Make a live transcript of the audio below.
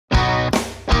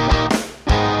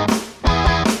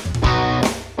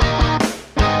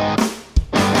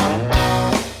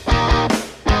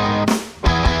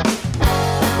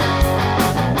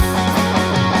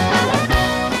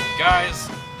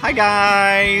Hi,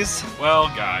 guys. Well,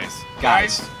 guys,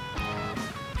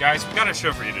 we got a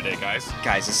show for you today, guys.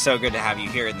 Guys, it's so good to have you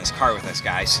here in this car with us,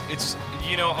 guys. It's,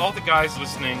 all the guys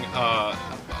listening,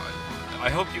 I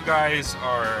hope you guys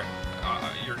are,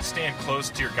 you're staying close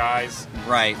to your guys.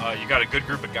 Right. You got a good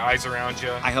group of guys around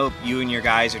you. I hope you and your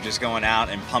guys are just going out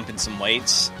and pumping some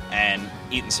weights and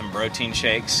eating some protein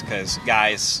shakes, because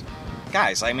guys,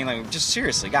 I mean, like, just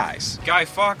seriously, guys. Guy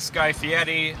Fawkes, Guy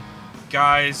Fieri,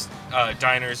 guys,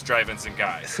 diners, drive-ins, and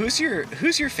guys. Who's your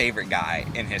favorite guy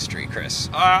in history, Chris?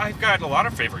 I've got a lot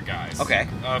of favorite guys. Okay.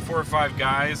 4 or 5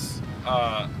 guys,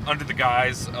 under the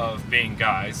guise of being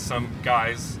guys. Some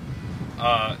guys,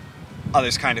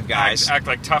 others kind of guys. Act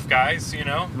like tough guys,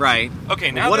 Right.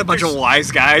 Okay, now what that a bunch of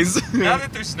wise guys. Now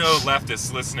that there's no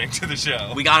leftists listening to the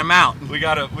show, we got them out. We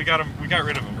got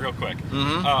rid of them real quick.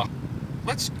 Mm-hmm.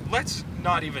 Let's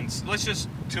just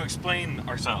to explain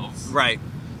ourselves. Right.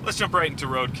 Let's jump right into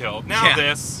roadkill. Now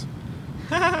this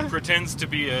pretends to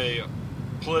be a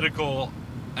political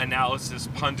analysis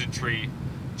punditry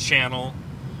channel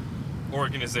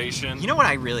organization. You know what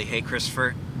I really hate,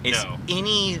 Christopher? Is No.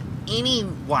 any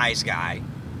wise guy,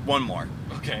 one more,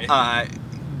 Okay.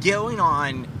 going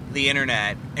on the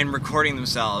internet and recording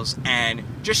themselves and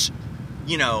just,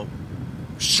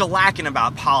 shellacking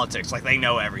about politics like they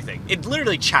know everything. It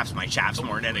literally chaps my chaps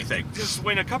more than anything. Just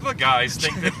when a couple of guys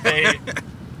think that they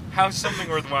have something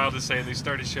worthwhile to say and they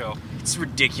start a show. It's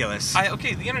ridiculous.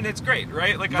 The internet's great,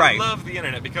 right? I love the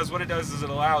internet because what it does is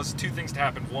it allows 2 things to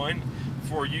happen. 1,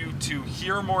 for you to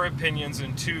hear more opinions,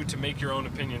 and 2, to make your own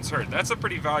opinions heard. That's a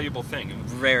pretty valuable thing.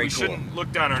 Very We cool. shouldn't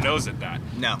look down our nose at that.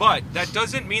 No. But that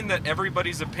doesn't mean that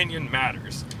everybody's opinion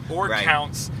matters, or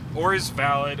counts, or is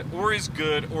valid, or is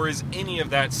good, or is any of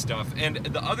that stuff. And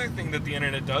the other thing that the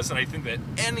internet does, and I think that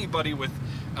anybody with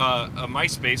a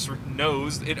MySpace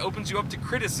knows, it opens you up to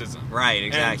criticism. Right,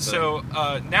 exactly. And so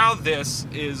now this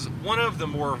is one of the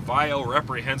more vile,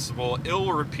 reprehensible,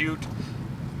 ill repute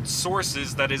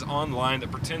sources that is online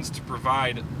that pretends to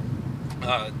provide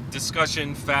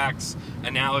discussion, facts,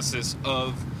 analysis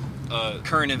of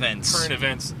current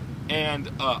events. And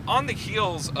on the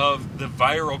heels of the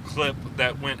viral clip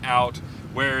that went out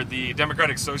where the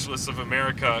Democratic Socialists of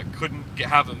America couldn't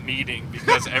have a meeting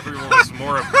because everyone was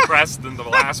more oppressed than the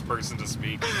last person to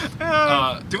speak.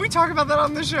 Did we talk about that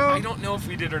on the show? I don't know if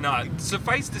we did or not.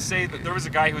 Suffice to say that there was a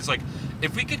guy who was like,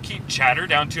 if we could keep chatter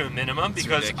down to a minimum,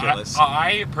 because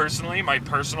I personally, my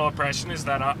personal impression is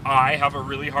that I have a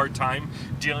really hard time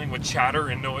dealing with chatter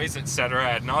and noise, etc.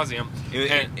 ad nauseum.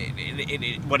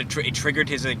 It triggered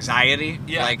his anxiety?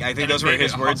 Yeah. Like, I think those were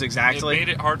his words exactly. It made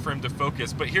it hard for him to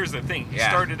focus. But here's the thing. He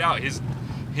started out his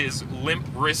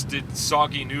limp-wristed,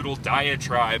 soggy noodle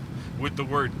diatribe with the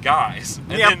word guys.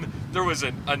 And then there was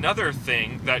another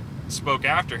thing that spoke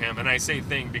after him, and I say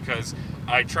thing because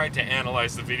I tried to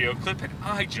analyze the video clip, and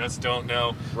I just don't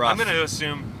know. Rough. I'm going to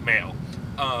assume male,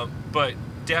 but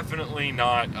definitely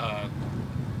not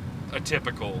a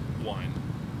typical one.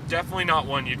 Definitely not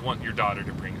one you'd want your daughter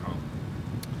to bring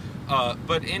home.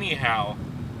 But anyhow,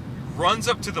 runs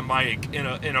up to the mic in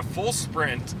a full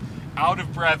sprint, out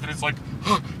of breath, and is like,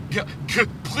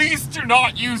 please do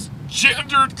not use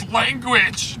gendered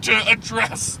language to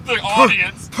address the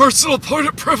audience. Personal point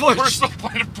of privilege. Personal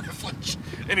point of privilege.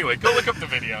 Anyway, go look up the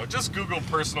video. Just Google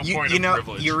personal point of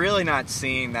privilege. You're really not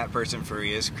seeing that person for who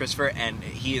he is, Christopher, and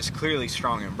he is clearly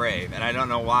strong and brave. And I don't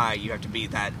know why you have to be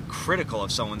that critical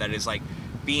of someone that is like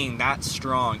being that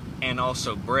strong and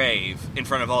also brave in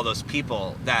front of all those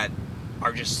people that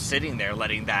are just sitting there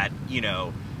letting that,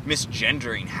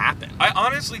 misgendering happen. I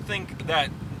honestly think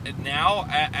that now,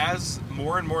 as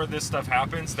more and more of this stuff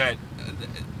happens, that,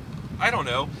 I don't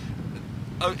know,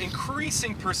 an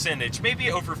increasing percentage,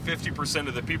 maybe over 50%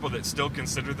 of the people that still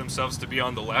consider themselves to be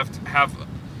on the left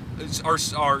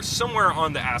are somewhere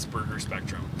on the Asperger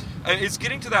spectrum. It's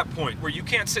getting to that point where you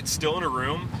can't sit still in a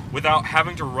room without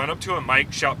having to run up to a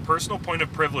mic, shout personal point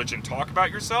of privilege, and talk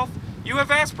about yourself. You have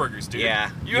Asperger's, dude. Yeah.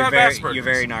 You have Asperger's. You're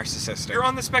very narcissistic. You're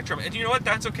on the spectrum. And you know what?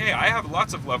 That's okay. I have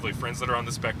lots of lovely friends that are on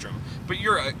the spectrum. But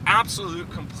you're an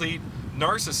absolute, complete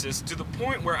narcissist to the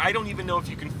point where I don't even know if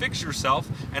you can fix yourself.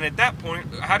 And at that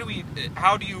point, how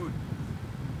do you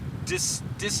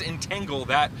disentangle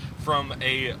that from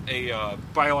a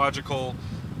biological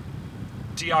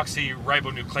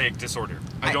deoxyribonucleic disorder?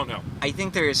 I don't know. I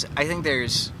think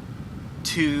there's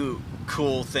 2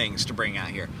 cool things to bring out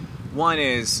here. One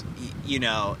is,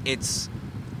 it's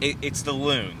the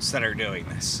loons that are doing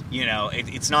this.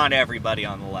 It's not everybody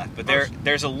on the left, but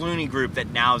there's a loony group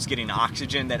that now is getting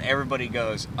oxygen that everybody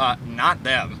goes, not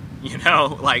them.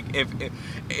 Like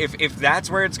if that's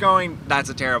where it's going, that's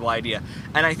a terrible idea.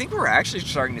 And I think what we're actually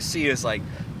starting to see is like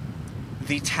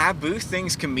the taboo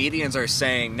things comedians are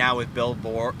saying now with Bill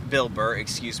Burr, and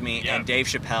Dave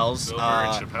Chappelle's Bill Burr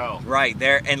and Chappelle. Right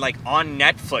there, and like on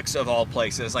Netflix of all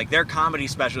places, like their comedy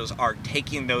specials are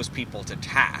taking those people to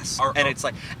task. And it's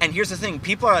like, and here's the thing,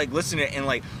 people are like listening to it and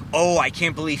like, oh, I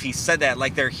can't believe he said that.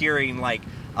 Like they're hearing like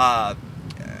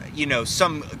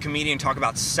some comedian talk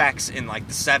about sex in like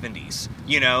the 70s,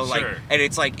 like, sure. And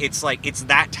it's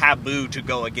that taboo to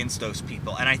go against those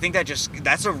people. And I think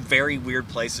that's a very weird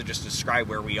place to just describe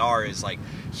where we are as like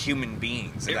human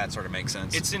beings, if that sort of makes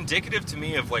sense. It's indicative to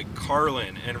me of like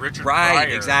Carlin and Richard Pryor.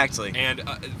 Right, Exactly. And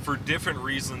for different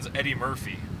reasons, Eddie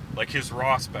Murphy, like his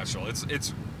Raw special.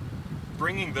 It's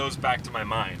bringing those back to my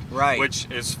mind, right? Which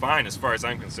is fine as far as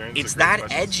I'm concerned. It's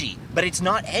that edgy, but it's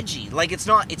not edgy. Like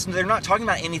they're not talking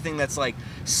about anything that's like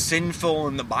sinful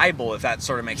in the Bible, if that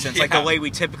sort of makes sense. Like the way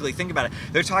we typically think about it.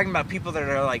 They're talking about people that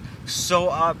are like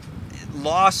so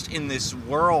lost in this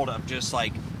world of just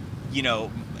like,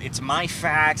 it's my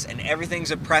facts and everything's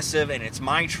oppressive and it's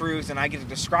my truth and I get to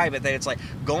describe it, that it's like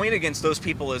going against those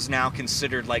people is now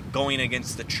considered like going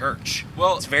against the church.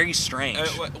 Well, it's very strange.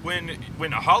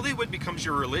 When Hollywood becomes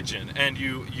your religion and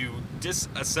you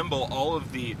disassemble all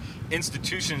of the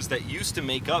institutions that used to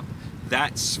make up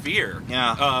that sphere,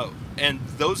 and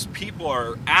those people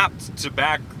are apt to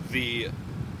back the,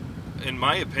 in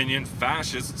my opinion,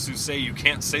 fascists who say you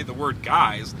can't say the word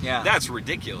guys. Yeah. That's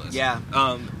ridiculous. Yeah.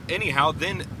 Anyhow,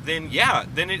 then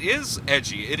it is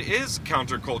edgy. It is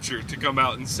counterculture to come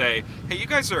out and say, "Hey, you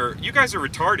guys are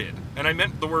retarded," and I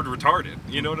meant the word retarded.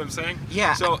 You know what I'm saying?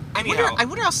 Yeah. So I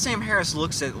wonder how Sam Harris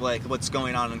looks at like what's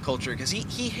going on in culture, because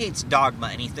he hates dogma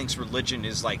and he thinks religion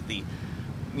is like the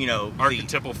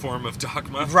archetypal form of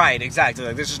dogma. Right, exactly.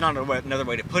 Like, there's just not another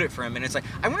way to put it for him. And it's like,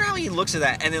 I wonder how he looks at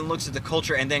that and then looks at the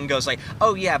culture and then goes like,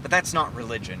 oh yeah, but that's not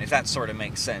religion, if that sort of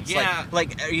makes sense. Yeah.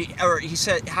 Or he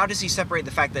said, how does he separate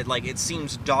the fact that like it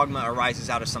seems dogma arises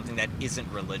out of something that isn't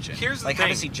religion? Here's the thing. How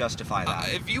does he justify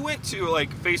that? If you went to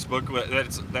like Facebook,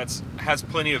 that's has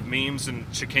plenty of memes and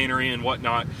chicanery and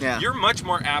whatnot, you're much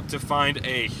more apt to find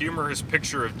a humorous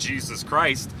picture of Jesus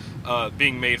Christ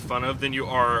being made fun of than you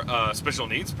are a special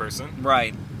needs person.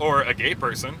 Right. Or a gay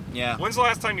person. Yeah. When's the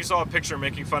last time you saw a picture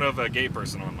making fun of a gay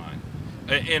person online?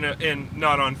 In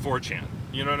not on 4chan.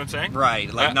 You know what I'm saying?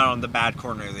 Right. Like not on the bad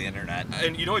corner of the internet.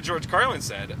 And you know what George Carlin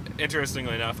said?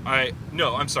 Interestingly enough,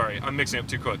 I'm sorry, I'm mixing up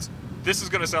two quotes. This is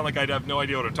going to sound like I'd have no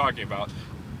idea what I'm talking about.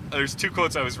 There's two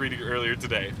quotes I was reading earlier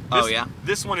today.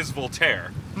 This one is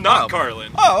Voltaire, not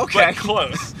Carlin. Oh, okay. But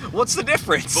close. What's the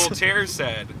difference? Voltaire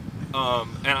said,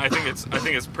 and I think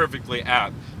it's perfectly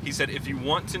apt. He said, if you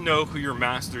want to know who your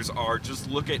masters are,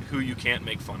 just look at who you can't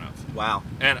make fun of. Wow.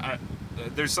 And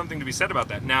there's something to be said about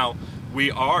that. Now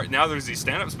there's these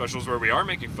stand-up specials where we are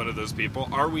making fun of those people.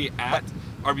 Are we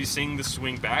seeing the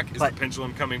swing back? Is the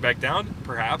pendulum coming back down?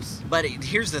 Perhaps. But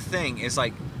here's the thing, is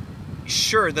like,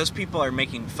 sure, those people are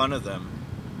making fun of them,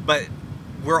 but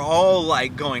we're all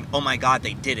like going, oh my God,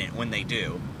 they didn't, when they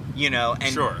do.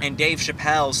 And sure. And Dave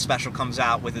Chappelle's special comes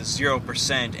out with a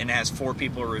 0% and has 4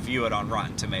 people review it on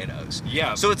Rotten Tomatoes.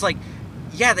 Yeah. So it's like,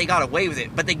 yeah, they got away with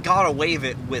it, but they got away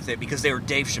with it because they were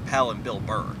Dave Chappelle and Bill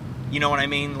Burr. You know what I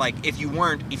mean? Like, if you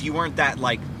weren't that,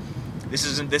 like, this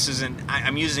isn't.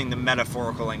 I'm using the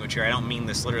metaphorical language here. I don't mean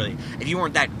this literally. If you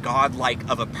weren't that godlike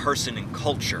of a person in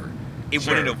culture, it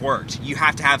wouldn't have worked. You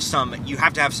have to have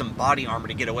some body armor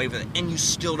to get away with it, and you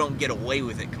still don't get away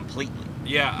with it completely.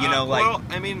 Yeah, well,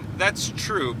 I mean, that's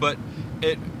true, but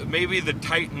maybe the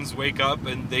Titans wake up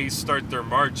and they start their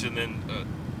march, and then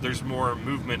there's more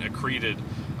movement accreted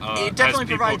it definitely as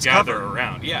people provides gather cover.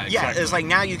 around. Yeah, exactly. Yeah, it's like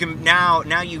now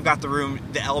you've got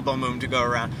the elbow room to go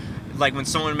around. Like when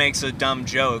someone makes a dumb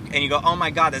joke and you go, oh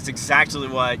my God, that's exactly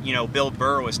what, Bill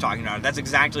Burr was talking about. That's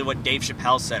exactly what Dave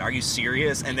Chappelle said. Are you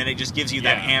serious? And then it just gives you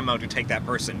that ammo to take that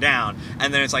person down.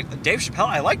 And then it's like, Dave Chappelle,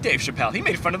 I like Dave Chappelle. He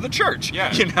made fun of the church.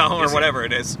 Yeah. Or whatever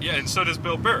it is. Yeah, and so does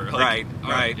Bill Burr. Like,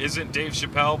 right. Isn't Dave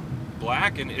Chappelle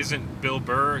black, and isn't Bill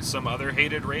Burr some other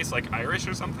hated race, like Irish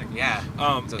or something? Yeah.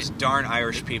 Those darn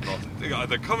Irish people.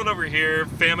 They're coming over here,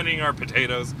 famining our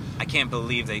potatoes. I can't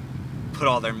believe they put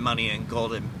all their money in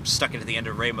gold and stuck it at the end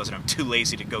of rainbows, and I'm too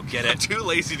lazy to go get it. I'm too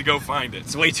lazy to go find it.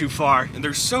 It's way too far. And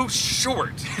they're so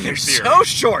short. They're so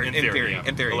short in theory. Yeah,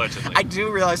 in theory. Allegedly. I do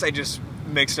realize I just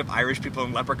mixed up Irish people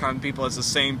and leprechaun people as the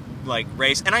same like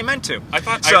race, and I meant to. I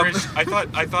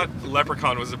thought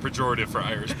leprechaun was a pejorative for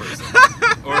Irish person.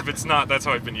 Or if it's not, that's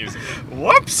how I've been using it.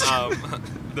 Whoops.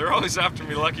 They're always after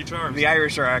me, Lucky Charms. The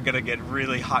Irish are going to get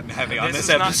really hot and heavy on this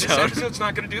episode. episode. This episode's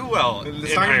not going to do well.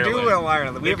 It's not going to do well in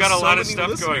Ireland. They've got a lot of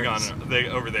stuff going on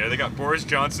over there. They got Boris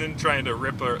Johnson trying to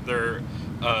rip their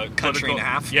country and a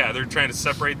half. Yeah, they're trying to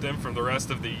separate them from the rest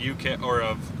of the UK or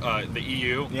of the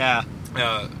EU. Yeah.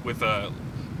 With a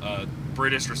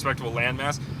British respectable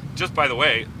landmass. Just by the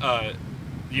way,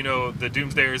 the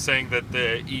doomsdayers saying that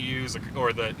the EU's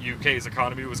or the UK's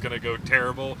economy was going to go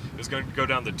terrible. It was going to go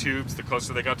down the tubes the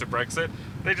closer they got to Brexit.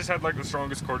 They just had like the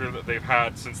strongest quarter that they've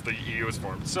had since the EU was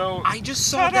formed. So I just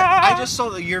saw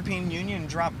the European Union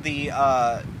drop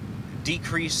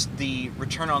decrease the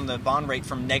return on the bond rate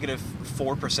from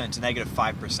 -4% to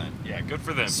 -5%. Yeah, good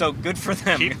for them. So good for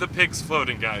them. Keep the pigs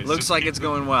floating, guys. Looks like it's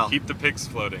going well. Keep the pigs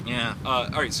floating. Yeah. All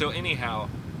right. So anyhow,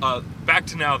 back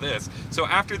to now this. So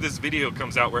after this video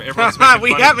comes out where everyone's making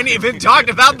we fun haven't of, even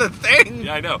talked about the thing.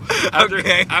 Yeah, I know.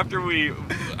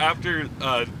 After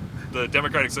the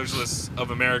Democratic Socialists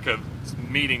of America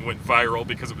meeting went viral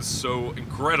because it was so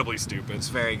incredibly stupid. It's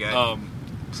very good.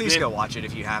 Please go watch it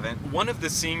if you haven't. One of the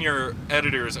senior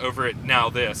editors over at Now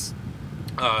This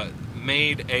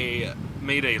made a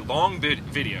long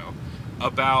video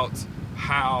about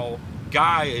how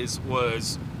guys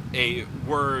was a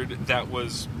word that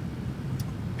was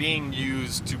being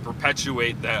used to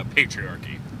perpetuate the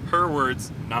patriarchy. Her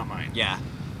words, not mine. Yeah.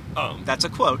 That's a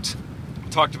quote.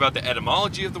 Talked about the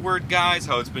etymology of the word guys,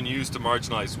 how it's been used to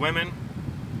marginalize women.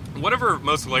 One of her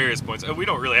most hilarious points, and we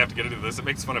don't really have to get into this, it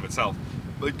makes fun of itself,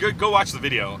 but go watch the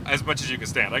video as much as you can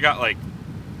stand. I got like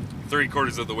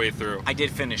 3/4 of the way through. I did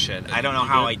finish it. I don't know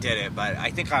how I did it, but I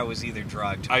think I was either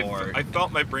drugged or... I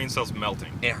felt my brain cells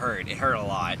melting. It hurt. It hurt a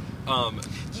lot.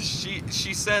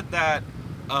 She said that...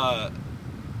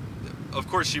 of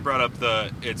course, she brought up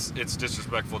it's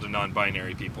disrespectful to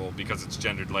non-binary people because it's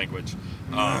gendered language.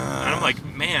 And I'm like,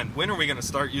 man, when are we going to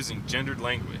start using gendered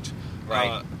language?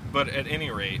 Right. But at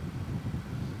any rate,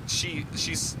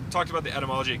 she's talked about the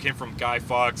etymology. It came from Guy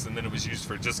Fawkes, and then it was used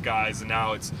for just guys, and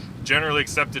now it's generally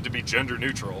accepted to be gender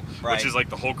neutral, right. Which is like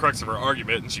the whole crux of her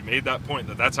argument. And she made that point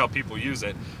that that's how people use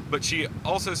it. But she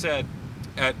also said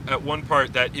at one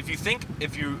part that if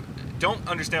you don't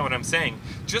understand what I'm saying,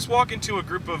 just walk into a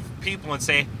group of people and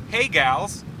say, "Hey,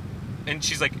 gals," and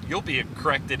she's like, "You'll be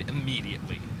corrected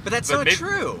immediately." But that's not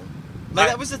true. Like,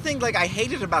 that was the thing. Like, I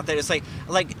hated about that. It's like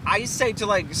I say to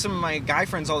like some of my guy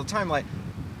friends all the time, like,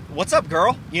 "What's up,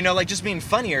 girl?" You know, like just being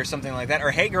funny or something like that, or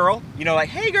 "Hey, girl," you know, like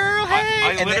 "Hey, girl,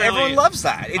 hey," and then everyone loves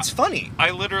that. It's funny.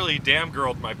 I literally damn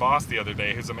girled my boss the other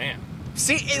day, who's a man.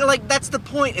 See, like that's the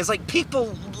point. Is like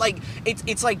people like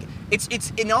it's like it's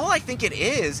and all I think it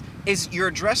is you're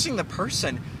addressing the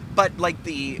person, but like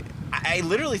I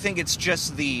literally think it's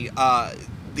just the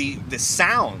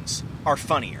sounds are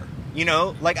funnier. You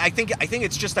know, like I think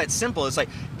it's just that simple. It's like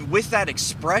with that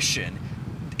expression,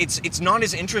 it's not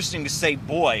as interesting to say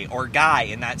boy or guy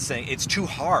in that saying. It's too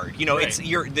hard. You know, right. It's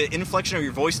the inflection of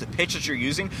your voice, the pitch that you're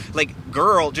using. Like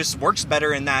girl just works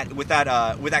better in that with that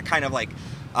kind of like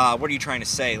what are you trying to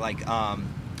say? Like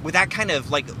with that kind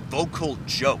of like vocal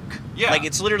joke. Yeah. Like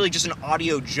it's literally just an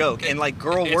audio joke, and like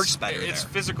girl works better. It's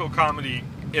there. Physical comedy.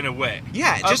 In a way,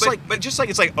 yeah, just like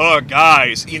it's like, oh,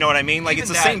 guys, you know what I mean? Like it's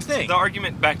the same thing. The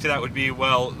argument back to that would be,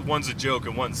 well, one's a joke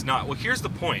and one's not. Well, here's the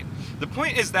point. The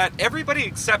point is that everybody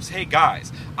accepts, "Hey,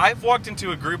 guys." I've walked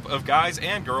into a group of guys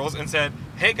and girls and said,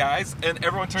 "Hey, guys," and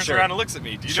everyone turns around and looks at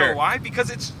me. Do you know why? Because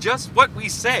it's just what we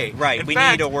say. Right. We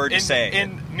need a word to say.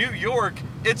 In New York,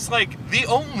 it's like the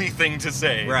only thing to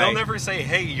say. Right. They'll never say,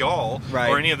 "Hey, y'all,"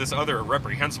 or any of this other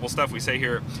reprehensible stuff we say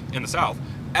here in the South.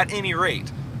 At any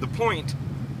rate, the point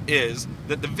is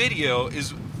that the video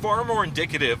is far more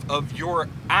indicative of your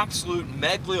absolute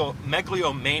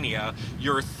megalomania,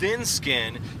 your thin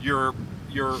skin, your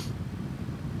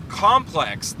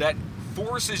complex that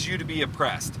forces you to be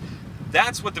oppressed.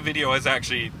 That's what the video is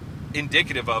actually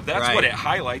indicative of. That's what it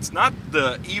highlights, not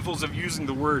the evils of using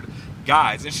the word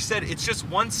guys. And she said it's just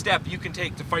one step you can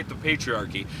take to fight the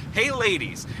patriarchy. Hey,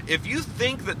 ladies, if you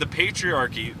think that the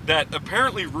patriarchy that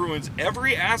apparently ruins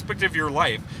every aspect of your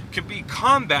life can be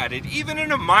combated, even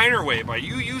in a minor way, by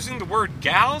you using the word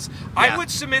gals, I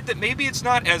would submit that maybe it's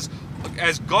not as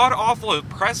god-awful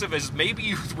oppressive as maybe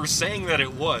you were saying that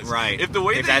it was. Right. If the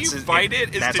way that you fight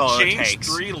it is to change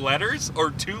 3 letters or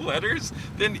 2 letters,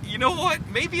 then you know what?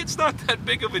 Maybe it's not that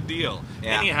big of a deal.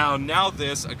 Yeah. Anyhow, now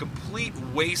this, a complete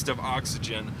waste of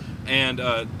oxygen, and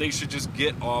they should just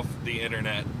get off the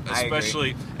internet.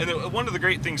 Especially, and one of the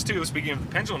great things too, speaking of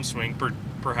the pendulum swing,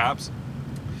 perhaps,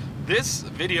 this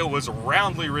video was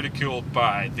roundly ridiculed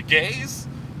by the gays,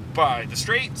 by the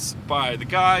straights, by the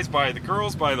guys, by the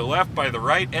girls, by the left, by the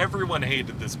right. Everyone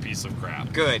hated this piece of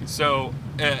crap. Good. So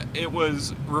it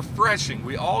was refreshing.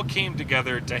 We all came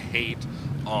together to hate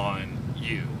on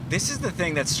you. This is the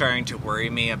thing that's starting to worry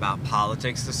me about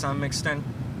politics to some extent,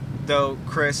 though,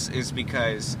 Chris, is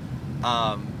because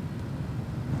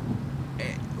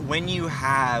when you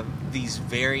have these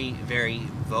very, very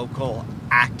vocal,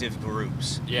 active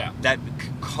groups that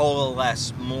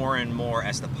coalesce more and more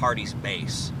as the party's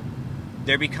base,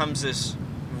 there becomes this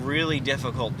really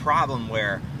difficult problem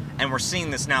where, and we're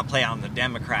seeing this now play out on the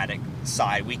Democratic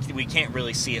side. We can't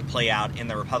really see it play out in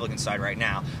the Republican side right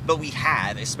now, but we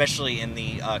have, especially in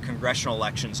the congressional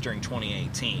elections during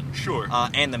 2018. Sure.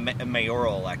 And the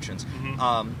mayoral elections.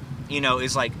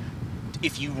 Is like,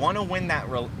 if you want to win that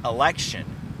election,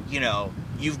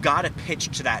 you've got to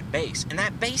pitch to that base. And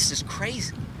that base is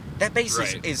crazy. That base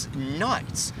is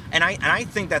nuts. And I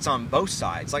think that's on both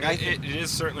sides. Like it is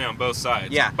certainly on both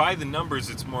sides. Yeah. By the numbers,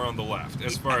 it's more on the left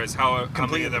as far as how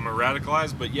many of them are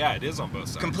radicalized. But yeah, it is on both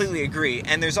sides. Completely agree.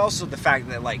 And there's also the fact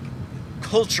that, like,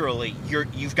 culturally,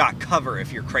 you've got cover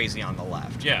if you're crazy on the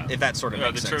left. Yeah. If that sort of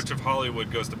makes the sense. Church of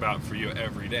Hollywood goes to bat for you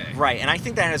every day. Right. And I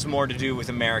think that has more to do with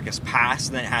America's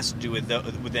past than it has to do with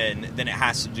than it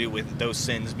has to do with those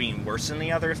sins being worse than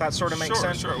the other, if that sort of makes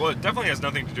sense. Sure. Well, it definitely has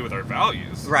nothing to do with our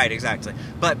values. Right, exactly.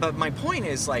 But my point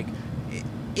is, like,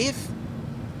 if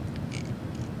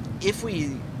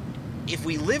we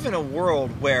live in a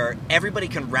world where everybody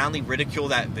can roundly ridicule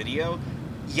that video,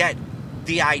 yet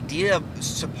the idea of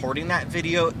supporting that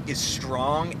video is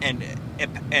strong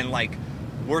and like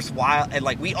worthwhile, and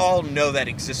like we all know that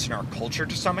exists in our culture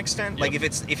to some extent. Like if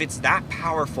it's that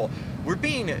powerful, we're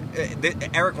being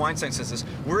Eric Weinstein says this,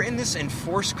 we're in this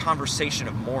enforced conversation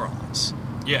of morons.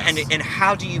 Yes. And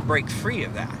how do you break free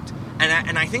of that?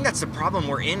 And I think that's the problem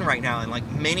we're in right now in, like,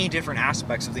 many different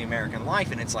aspects of the American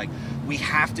life. And it's like we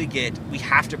have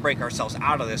to break ourselves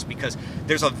out of this, because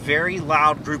there's a very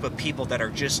loud group of people that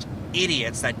are just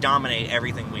idiots that dominate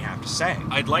everything we have to say.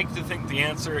 I'd like to think the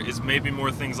answer is maybe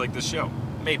more things like this show.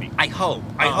 Maybe. I hope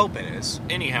it is.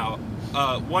 Anyhow,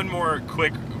 one more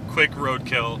quick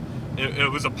roadkill.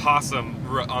 It was a possum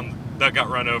that got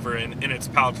run over, and in its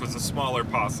pouch was a smaller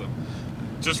possum.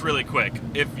 Just really quick,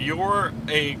 if you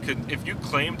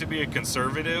claim to be a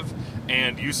conservative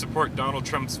and you support Donald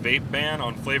Trump's vape ban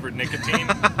on flavored nicotine,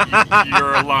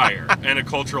 you're a liar and a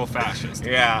cultural fascist.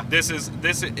 Yeah. This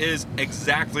is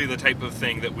exactly the type of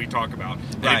thing that we talk about.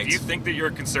 And right. If you think that you're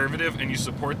a conservative and you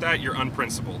support that, you're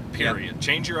unprincipled. Period.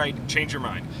 Yep. Change your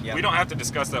mind. Yep. We don't have to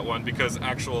discuss that one because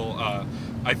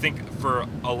I think for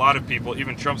a lot of people,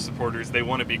 even Trump supporters, they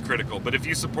want to be critical. But if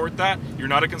you support that, you're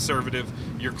not a conservative,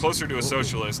 you're closer to a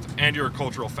socialist, and you're a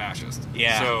cultural fascist.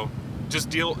 Yeah. So just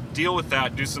deal with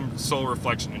that, do some soul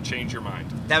reflection, and change your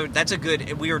mind. That's a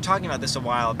good... We were talking about this a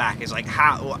while back. Is like,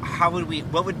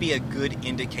 what would be a good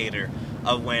indicator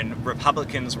of when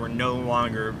Republicans were no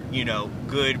longer,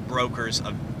 good brokers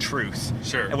of truth.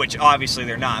 Sure. Which obviously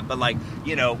they're not, but like,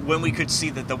 when we could see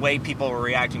that the way people were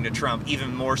reacting to Trump,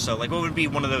 even more so, like, what would be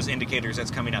one of those indicators that's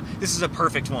coming up? This is a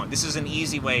perfect one. This is an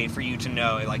easy way for you to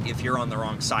know, like, if you're on the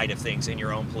wrong side of things in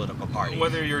your own political party.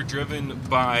 Whether you're driven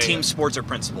by... Team sports or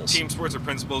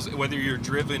principles, whether you're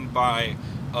driven by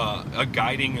a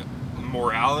guiding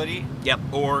morality, yep,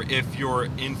 or if you're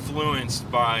influenced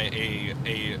by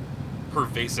a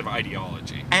pervasive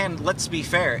ideology. And let's be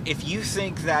fair, if you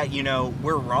think that,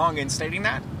 we're wrong in stating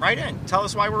that, write in. Tell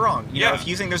us why we're wrong. You know, if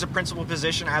you think there's a principled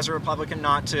position as a Republican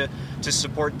not to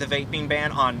support the vaping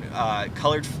ban on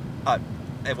colored...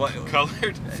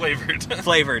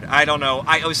 flavored. I don't know.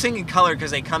 I was thinking colored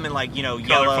because they come in, like, yellow.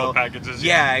 Colorful packages.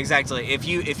 Yeah, exactly. If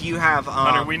you have...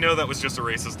 Hunter, we know that was just a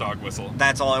racist dog whistle.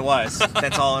 That's all it was.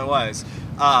 That's all it was.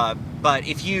 But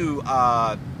if you...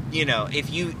 if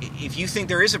you think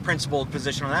there is a principled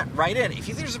position on that, write in. If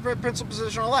you think there's a principled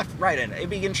position on the left, write in. It'd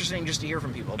be interesting just to hear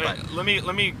from people. But let me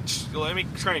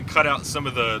try and cut out some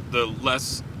of the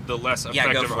less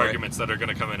effective arguments that are going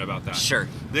to come in about that. Sure.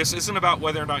 This isn't about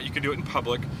whether or not you can do it in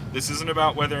public. This isn't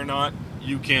about whether or not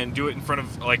you can do it in front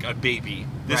of, like, a baby.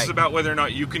 This is about whether or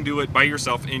not you can do it by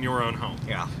yourself in your own home.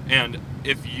 Yeah. And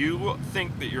if you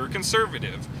think that you're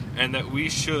conservative and that we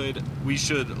should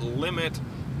limit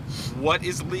what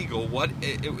is legal,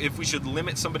 if we should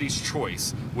limit somebody's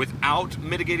choice without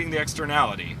mitigating the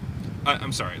externality.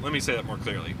 I'm sorry, let me say that more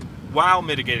clearly. While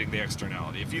mitigating the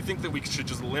externality. If you think that we should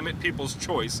just limit people's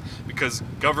choice because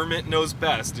government knows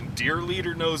best and dear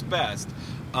leader knows best,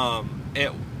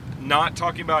 not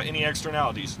talking about any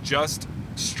externalities, just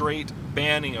straight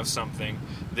banning of something,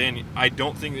 then I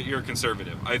don't think that you're a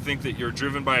conservative. I think that you're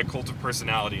driven by a cult of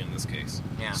personality in this case.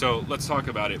 Yeah. So let's talk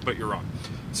about it, but you're wrong.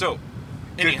 So,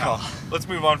 anyhow, let's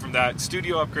move on from that.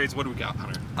 Studio upgrades, what do we got,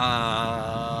 Hunter?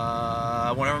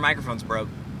 One of our microphones broke.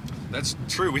 That's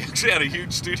true. We actually had a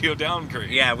huge studio downgrade.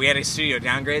 Yeah, we had a studio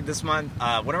downgrade this month.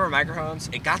 One of our microphones,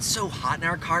 it got so hot in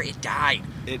our car, it died.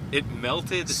 It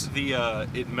melted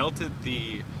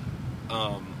the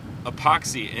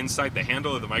epoxy inside the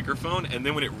handle of the microphone, and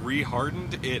then when it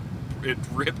re-hardened, it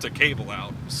ripped a cable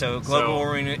out. So global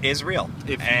warming is real,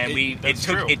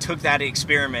 it took that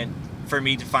experiment for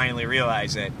me to finally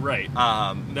realize it. Right.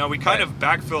 Now we kind of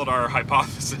backfilled our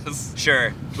hypothesis.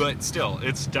 Sure. But still,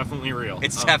 it's definitely real.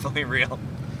 It's definitely real.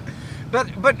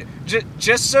 But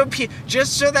just so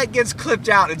that gets clipped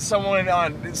out and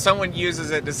someone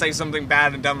uses it to say something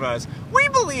bad and dumb about us, we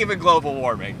believe in global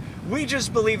warming. We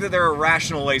just believe that there are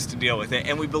rational ways to deal with it,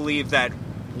 and we believe that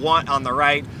on the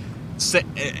right,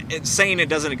 saying it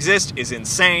doesn't exist is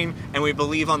insane, and we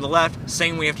believe on the left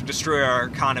saying we have to destroy our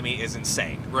economy is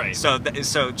insane. Right. So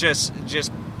just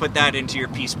put that into your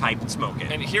peace pipe and smoke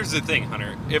it. And here's the thing,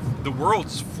 Hunter. If the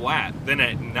world's flat, then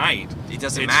at night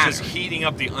it's matter. Just heating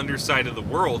up the underside of the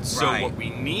world. So what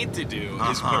we need to do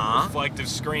is put reflective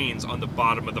screens on the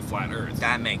bottom of the flat Earth.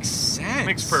 That makes sense.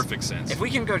 Makes perfect sense. If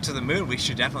we can go to the moon, we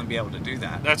should definitely be able to do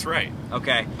that. That's right.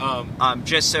 Okay.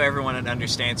 Just so everyone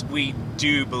understands, we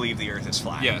do believe the Earth is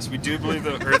flat. Yes, we do believe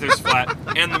the Earth is flat,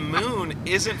 and the moon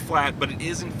isn't flat, but it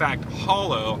is in fact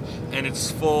hollow, and it's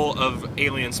full of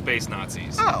alien space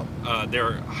Nazis. Oh.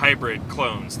 They're hybrid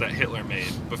clones that Hitler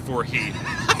made before he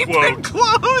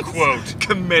quote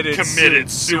committed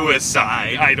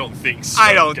suicide. I don't think so.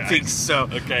 I don't guys. think so.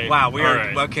 Okay. Wow, we are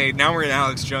right. Okay. Now we're in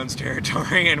Alex Jones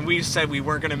territory, and we said we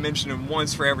weren't going to mention him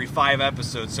once for every 5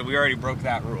 episodes, so we already broke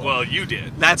that rule. Well, you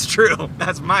did. That's true.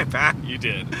 That's my bad. You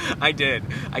did. I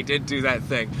did do that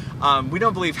thing. We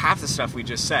don't believe half the stuff we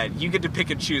just said. You get to pick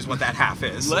and choose what that half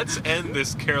is. Let's end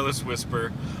this careless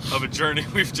whisper of a journey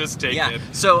we've just taken. Yeah.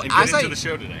 So and get into the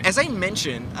show today. As I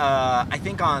mentioned, I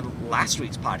think on last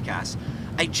week's podcast,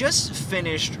 I just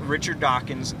finished Richard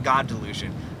Dawkins' God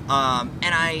Delusion,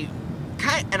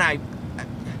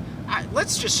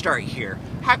 let's just start here.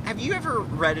 Have you ever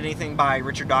read anything by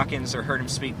Richard Dawkins or heard him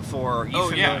speak before? Are you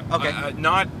familiar? Yeah. Okay.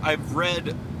 I've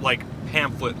read like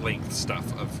pamphlet length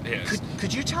stuff of his.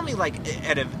 Could you tell me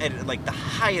at the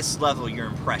highest level your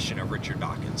impression of Richard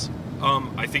Dawkins?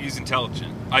 I think he's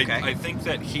intelligent. Okay. I think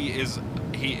that he is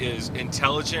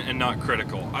intelligent and not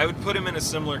critical. I would put him in a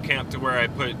similar camp to where I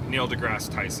put Neil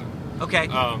deGrasse Tyson. Okay.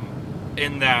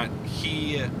 In that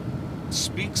he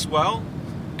speaks well,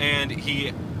 and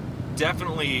he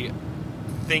definitely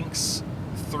thinks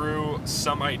through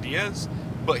some ideas,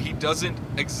 but he doesn't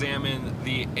examine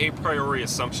the a priori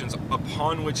assumptions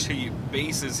upon which he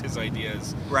bases his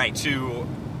ideas to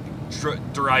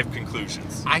derive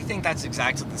conclusions. I think that's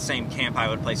exactly the same camp I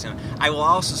would place him. I will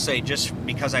also say, just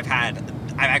because I've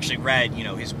actually read,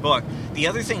 his book. The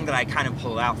other thing that I kind of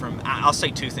pulled out from, I'll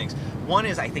say 2 things. One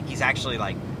is I think he's actually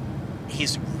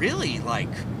he's really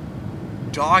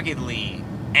doggedly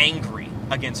angry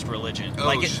against religion.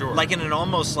 Sure. Like in an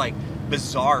almost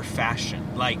bizarre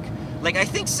fashion. Like I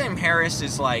think Sam Harris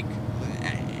is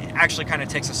actually kind of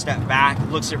takes a step back,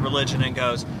 looks at religion and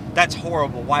goes, that's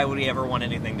horrible. Why would he ever want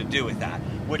anything to do with that?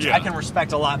 Which I can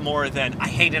respect a lot more than I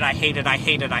hate it, I hate it, I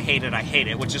hate it, I hate it, I hate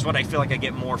it, which is what I feel like I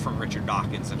get more from Richard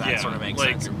Dawkins, if that sort of makes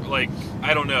sense.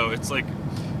 I don't know. It's like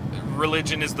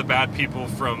religion is the bad people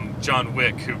from John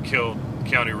Wick who killed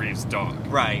Keanu Reeves' dog.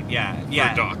 Right, yeah.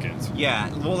 For Dawkins. Yeah,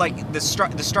 well, the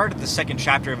start of the second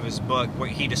chapter of his book, where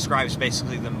he describes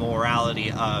basically the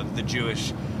morality of the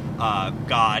Jewish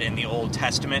God in the Old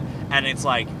Testament, and it's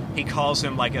he calls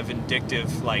him a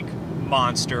vindictive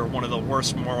monster, one of the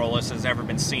worst moralists that's ever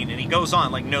been seen, and he goes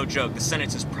on no joke. The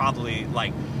sentence is probably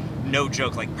no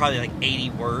joke, probably 80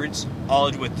 words,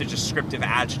 all with the descriptive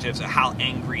adjectives of how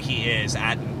angry he is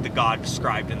at the God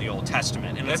described in the Old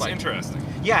Testament. And that's interesting.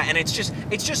 Yeah, and it's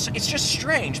just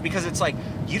strange, because it's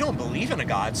you don't believe in a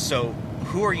God, so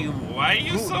who are you? Why are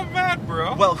you so mad,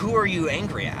 bro? Well, who are you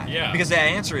angry at? Yeah. Because the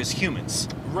answer is humans.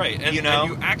 Right, and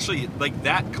you actually,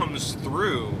 that comes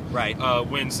through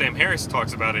when Sam Harris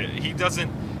talks about it. He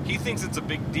thinks it's a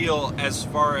big deal as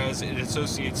far as it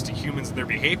associates to humans and their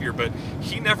behavior, but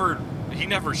he never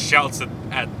shouts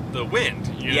at the wind,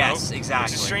 Yes,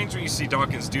 exactly. Which is strange when you see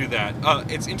Dawkins do that.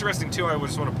 It's interesting, too, I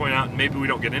just want to point out, and maybe we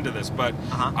don't get into this, but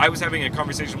I was having a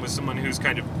conversation with someone who's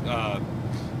kind of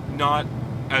not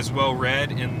as well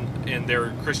read in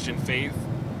their Christian faith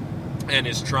and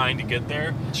is trying to get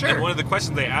there. Sure. And one of the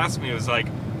questions they asked me was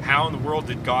how in the world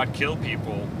did God kill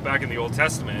people back in the Old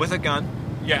Testament? With a gun.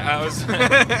 Yeah, I was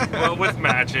with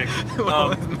magic.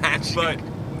 With magic. But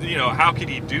how could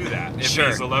he do that if Sure.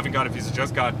 he's a loving God, if he's a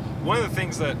just God? One of the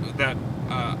things that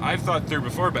I've thought through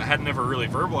before but had never really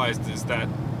verbalized is that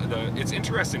it's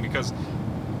interesting because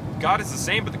God is the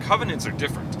same, but the covenants are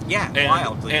different. Yeah,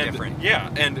 wildly different.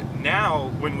 Yeah, and now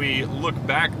when we look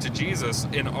back to Jesus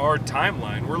in our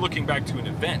timeline, we're looking back to an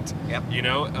event. Yep.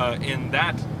 In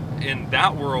that in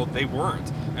that world they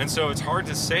weren't. And so it's hard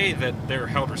to say that they're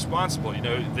held responsible.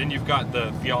 Then you've got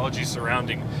the theology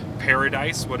surrounding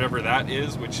paradise, whatever that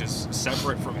is, which is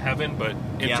separate from heaven, but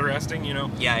interesting.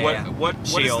 What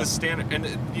is the standard? And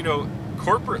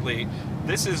corporately,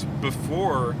 this is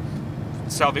before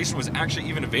salvation was actually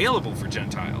even available for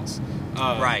Gentiles.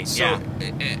 Right. So,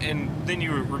 and then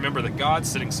you remember that God's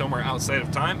sitting somewhere outside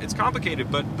of time. It's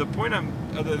complicated, but the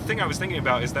thing I was thinking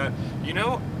about is that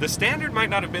the standard might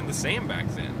not have been the same back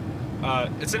then.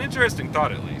 It's an interesting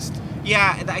thought, at least.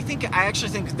 Yeah, I actually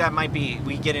think that might be.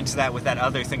 We get into that with that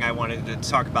other thing I wanted to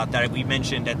talk about that we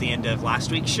mentioned at the end of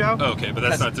last week's show. Oh, okay, but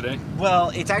that's not today.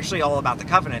 Well, it's actually all about the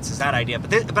covenants. Is that idea?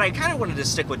 But I kind of wanted to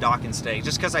stick with Dawkins today,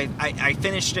 just because I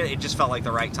finished it. It just felt like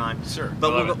the right time. Sure,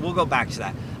 but we'll go back to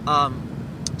that.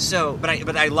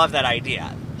 But I love that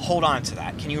idea. Hold on to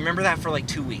that. Can you remember that for like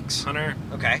 2 weeks? Hunter?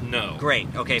 Okay. No. Great.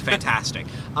 Okay, fantastic.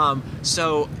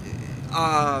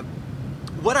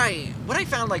 What I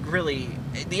found like really,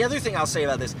 the other thing I'll say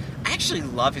about this, I actually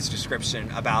love his description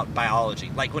about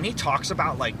biology. Like when he talks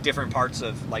about like different parts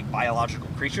of like biological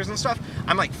creatures and stuff,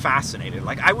 I'm like fascinated.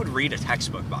 Like I would read a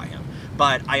textbook by him.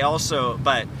 But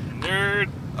nerd.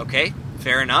 Okay,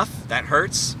 fair enough. That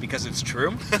hurts because it's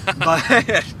true.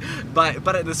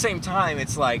 but at the same time,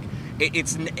 it's like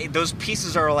it's those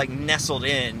pieces are like nestled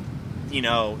in.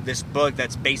 This book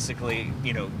that's basically,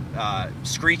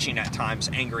 screeching at times,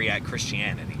 angry at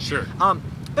Christianity. Sure.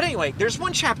 But anyway, there's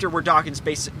one chapter where Dawkins'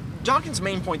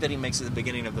 main point that he makes at the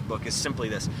beginning of the book is simply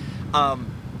this.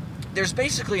 There's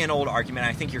basically an old argument,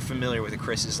 I think you're familiar with it,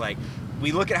 Chris, is like,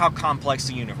 we look at how complex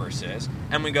the universe is,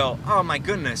 and we go, oh my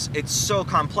goodness, it's so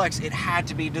complex, it had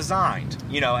to be designed.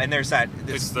 And there's that...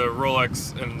 It's the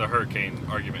Rolex and the Hurricane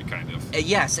argument, kind of.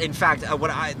 Yes, in fact,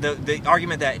 the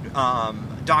argument that...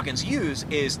 Dawkins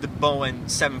used is the Boeing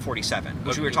 747,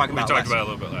 which we were talking about. We talked about it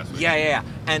a little bit last week. Yeah.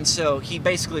 And so he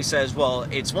basically says, well,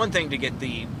 it's one thing to get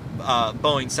the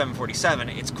Boeing 747;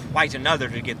 it's quite another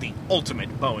to get the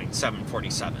ultimate Boeing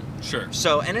 747. Sure.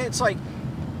 So, and it's like,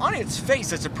 on its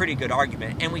face, it's a pretty good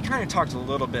argument, and we kind of talked a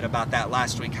little bit about that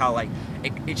last week. How like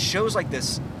it shows like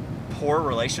this poor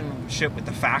relationship with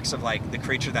the facts of like the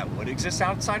creature that would exist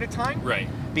outside of time. Right.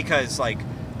 Because like.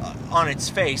 On its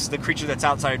face, the creature that's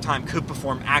outside of time could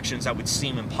perform actions that would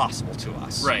seem impossible to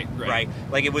us. Right.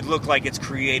 Like it would look like it's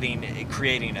creating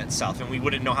itself, and we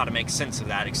wouldn't know how to make sense of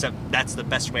that, except that's the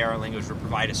best way our language would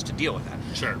provide us to deal with that.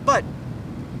 Sure. But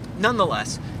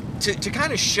nonetheless, to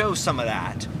kind of show some of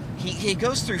that, he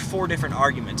goes through 4 different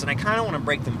arguments, and I kind of want to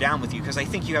break them down with you because I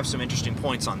think you have some interesting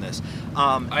points on this.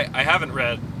 I haven't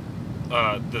read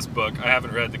this book. I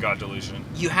haven't read the God Delusion.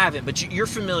 You haven't, but you're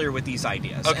familiar with these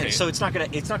ideas. Okay. And so it's not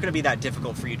gonna be that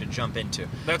difficult for you to jump into.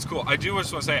 That's cool. I do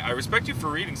just want to say I respect you for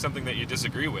reading something that you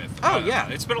disagree with. Oh yeah.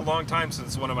 It's been a long time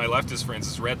since one of my leftist friends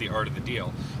has read The Art of the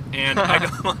Deal, and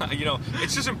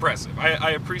it's just impressive.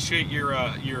 I appreciate your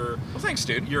well, thanks,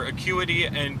 dude. Your acuity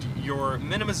and your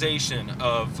minimization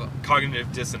of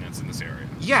cognitive dissonance in this area.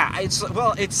 Yeah, it's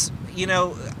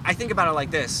I think about it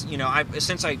like this. We haven't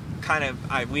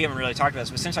really talked about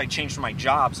this, but since I changed my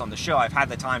jobs on the show, I've had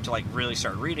the time to like really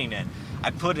start reading it.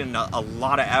 I put in a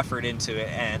lot of effort into it,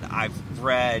 and I've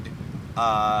read.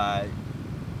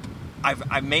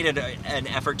 I've made it an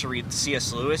effort to read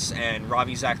C.S. Lewis and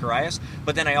Ravi Zacharias,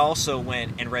 but then I also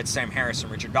went and read Sam Harris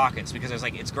and Richard Dawkins because I was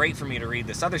like, it's great for me to read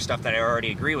this other stuff that I already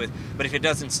agree with, but if it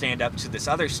doesn't stand up to this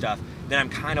other stuff, then I'm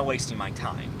kind of wasting my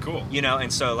time. Cool.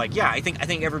 And so like, yeah, I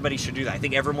think everybody should do that. I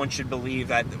think everyone should believe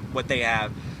that what they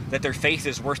have, that their faith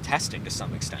is worth testing to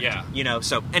some extent. Yeah.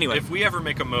 So anyway. If we ever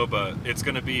make a MOBA, it's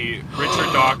going to be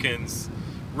Richard Dawkins,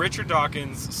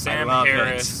 Sam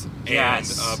Harris, and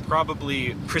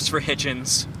probably Christopher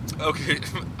Hitchens. Okay.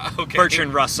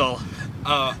 Bertrand Russell.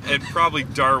 And probably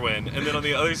Darwin. And then on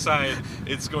the other side,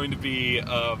 it's going to be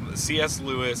C.S.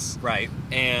 Lewis. Right.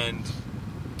 And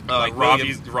like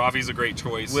Ravi's a great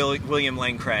choice. William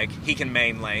Lane Craig. He can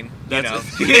main lane.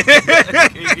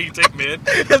 He take mid.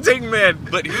 He'll take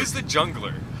mid. But who's the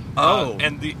jungler?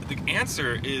 And the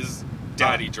answer is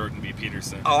Daddy Jordan B.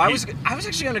 Peterson. I was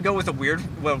actually going to go with a weird,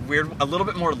 a little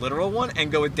bit more literal one,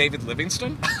 and go with David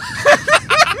Livingston.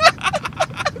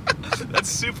 That's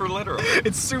super literal.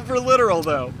 It's super literal,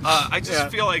 though. I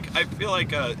feel like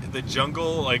the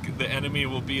jungle, like the enemy,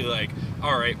 will be like,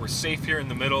 all right, we're safe here in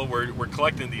the middle. We're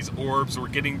collecting these orbs. We're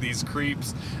getting these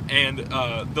creeps, and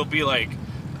they'll be like,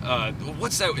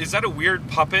 what's that? Is that a weird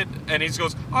puppet? And he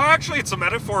goes, oh, actually, it's a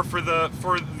metaphor for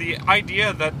the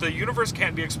idea that the universe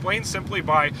can't be explained simply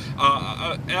by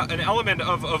an element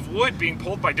of wood being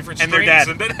pulled by different strings.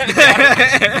 And they're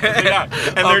dead.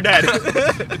 They're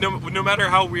dead. No matter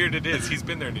how weird it is, he's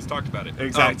been there and he's talked about it.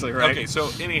 Exactly, right. Okay, so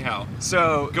anyhow,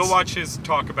 so go watch his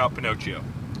talk about Pinocchio.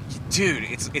 Dude,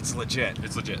 it's legit.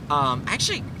 It's legit.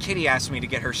 Actually, Kitty asked me to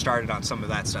get her started on some of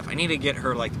that stuff. I need to get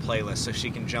her like the playlist so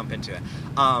she can jump into it.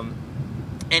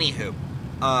 Anywho,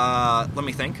 let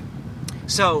me think.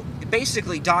 So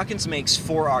basically, Dawkins makes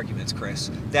 4 arguments,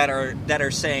 Chris, that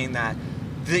are saying that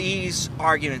these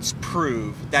arguments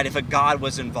prove that if a god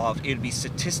was involved, it would be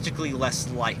statistically less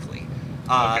likely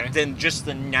than just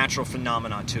the natural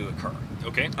phenomenon to occur.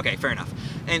 Okay. Okay, fair enough.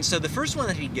 And so the first one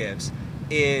that he gives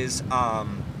is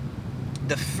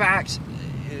the fact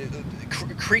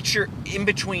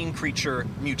in-between creature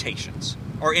mutations,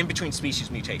 or in-between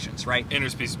species mutations, right?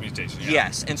 Interspecies mutation, yeah.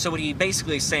 Yes, and so what he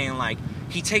basically is saying, like,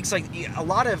 he takes, like, a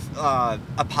lot of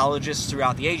apologists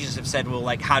throughout the ages have said, well,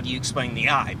 like, how do you explain the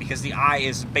eye? Because the eye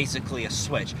is basically a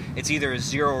switch. It's either a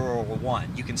 0 or a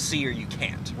 1. You can see or you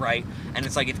can't, right? And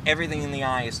it's like, if everything in the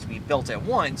eye is to be built at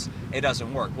once, it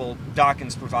doesn't work. Well,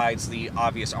 Dawkins provides the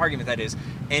obvious argument that is,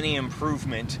 any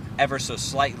improvement, ever so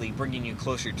slightly, bringing you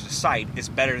closer to sight is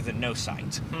better than no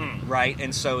sight, right?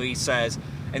 And so he says...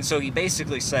 And so he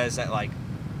basically says that, like,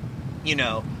 you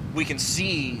know, we can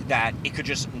see that it could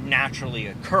just naturally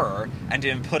occur, and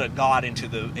to put a god into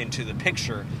the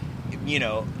picture, you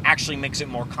know, actually makes it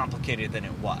more complicated than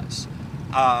it was.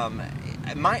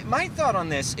 My thought on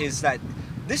this is that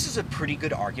this is a pretty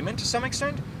good argument to some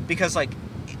extent, because, like,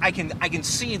 I can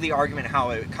see the argument how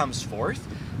it comes forth.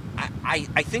 I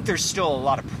think there's still a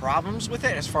lot of problems with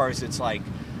it as far as it's like.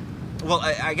 Well,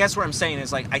 I guess what I'm saying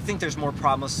is, like, I think there's more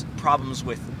problems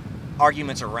with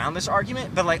arguments around this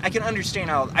argument, but, like, I can understand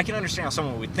how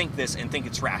someone would think this and think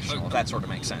it's rational. If that sort of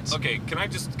makes sense. Okay, can I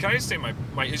just say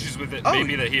my issues with it?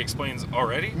 Maybe that he explains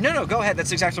already. No, go ahead.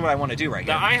 That's exactly what I want to do right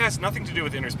here. The eye has nothing to do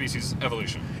with interspecies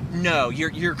evolution. No,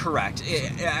 you're correct.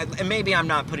 And maybe I'm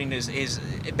not putting his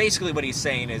basically what he's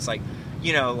saying is, like,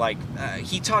 you know, like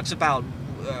he talks about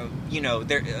you know,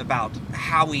 about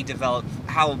how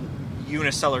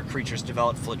unicellular creatures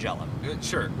develop flagellum.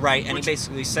 Sure. Right, and he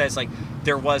basically says, like,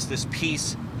 there was this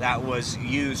piece that was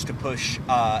used to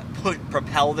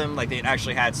propel them, like, it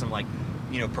actually had some, like,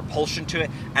 you know, propulsion to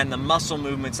it, and the muscle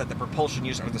movements that the propulsion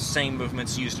used are the same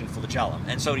movements used in flagellum.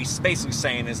 And so what he's basically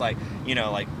saying is, like, you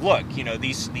know, like, look, you know,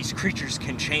 these creatures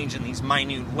can change in these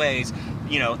minute ways,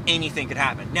 you know, anything could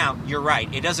happen. Now, you're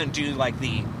right, it doesn't do, like,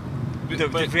 the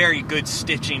very good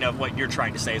stitching of what you're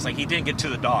trying to say. It's like he didn't get to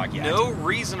the dog yet. No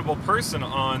reasonable person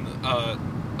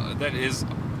that is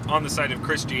on the side of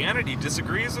Christianity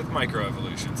disagrees with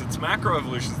microevolutions. It's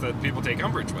macroevolutions that people take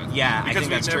umbrage with. Yeah, because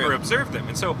we've never observed them.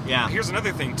 And so here's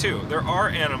another thing too. There are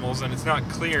animals, and it's not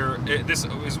clear. This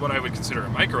is what I would consider a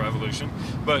microevolution,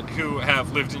 but who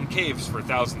have lived in caves for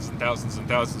thousands and thousands and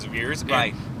thousands of years.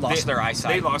 Right. Lost their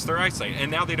eyesight. They lost their eyesight, and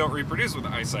now they don't reproduce with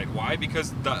eyesight. Why?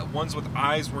 Because the ones with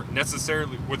eyes weren't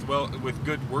necessarily with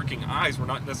good working eyes were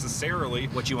not necessarily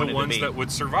what you the ones that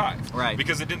would survive. Right.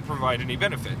 Because it didn't provide any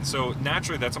benefit. And so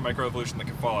naturally, that's a microevolution that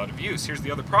can fall out of use. Here's the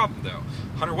other problem, though.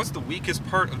 Hunter, what's the weakest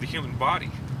part of the human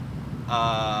body? The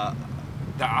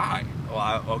eye.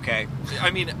 Well, okay. I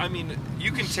mean,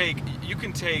 you can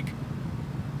take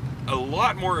a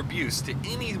lot more abuse to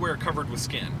anywhere covered with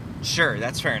skin. Sure,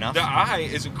 that's fair enough. The eye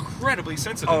is incredibly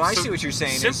sensitive. Oh, I see what you're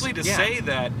saying. Simply to say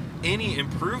that any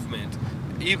improvement,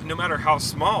 even no matter how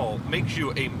small, makes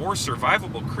you a more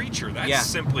survivable creature. That's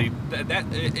simply that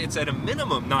it's at a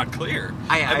minimum not clear.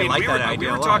 I mean, like that idea we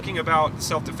a were lot. talking about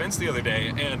self-defense the other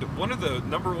day, and one of the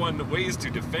number one ways to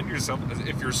defend yourself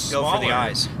if you're smaller go for the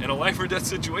eyes. in a life or death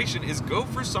situation is go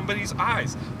for somebody's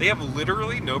eyes. They have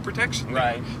literally no protection there.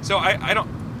 Right. So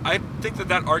I think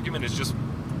that argument is just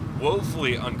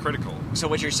woefully uncritical. So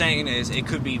what you're saying is it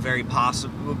could be very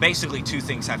possible. Basically, two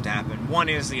things have to happen. One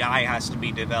is the eye has to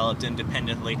be developed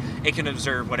independently. It can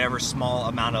observe whatever small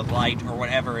amount of light or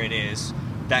whatever it is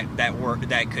that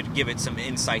could give it some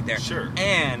insight there. Sure.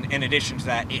 And in addition to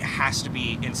that, it has to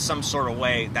be in some sort of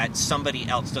way that somebody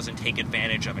else doesn't take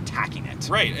advantage of attacking it.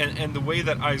 Right. And the way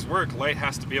that eyes work, light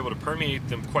has to be able to permeate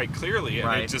them quite clearly,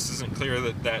 and it just isn't clear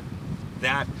that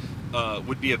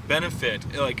would be a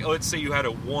benefit. Like, let's say you had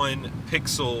a 1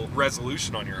 pixel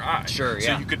resolution on your eye. Sure,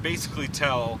 yeah. So you could basically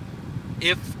tell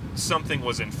if something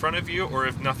was in front of you or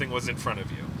if nothing was in front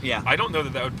of you. Yeah. I don't know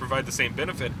that would provide the same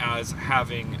benefit as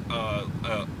having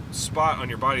a spot on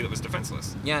your body that was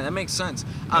defenseless. Yeah, that makes sense.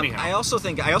 Anyhow. I also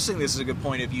think this is a good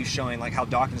point of view, showing like how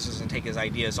Dawkins doesn't take his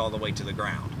ideas all the way to the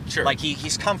ground. Sure. Like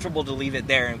he's comfortable to leave it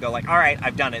there and go like, all right,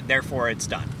 I've done it, therefore it's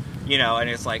done. And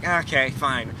it's like, okay,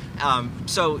 fine.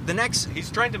 So the next... He's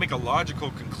trying to make a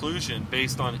logical conclusion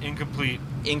based on incomplete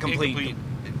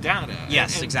data.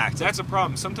 Yes, and exactly. That's a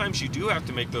problem. Sometimes you do have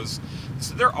to make those...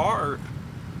 So there are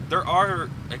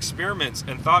experiments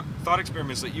and thought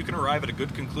experiments that you can arrive at a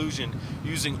good conclusion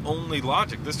using only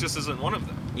logic. This just isn't one of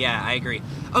them. Yeah, I agree.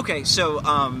 Okay, so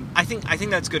I think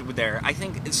that's good with there. I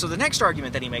think... So the next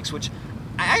argument that he makes, which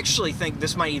I actually think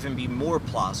this might even be more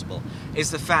plausible,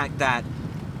 is the fact that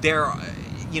there,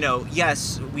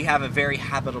 yes, we have a very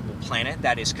habitable planet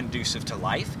that is conducive to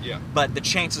life. Yeah. But the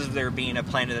chances of there being a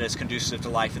planet that is conducive to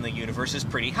life in the universe is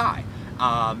pretty high.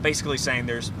 Basically saying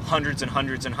there's hundreds and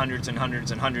hundreds and hundreds and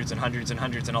hundreds and hundreds and hundreds and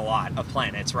hundreds and a lot of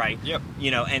planets, right? Yep.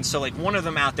 And so like one of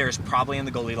them out there is probably in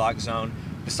the Goldilocks zone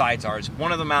besides ours.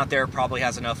 One of them out there probably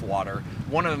has enough water.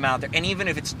 One of them out there, and even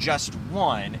if it's just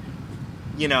one,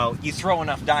 you throw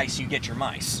enough dice, you get your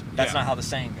mice. That's not how the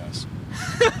saying goes.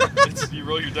 You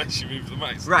roll your dice, you move the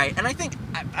mice. Right, and I think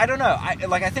I don't know.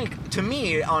 I think to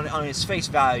me on its face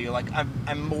value, like I'm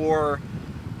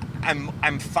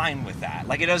fine with that.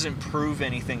 Like it doesn't prove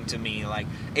anything to me. Like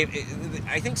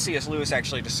I think C.S. Lewis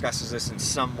actually discusses this in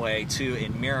some way too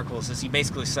in Miracles. As he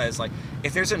basically says like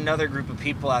if there's another group of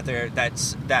people out there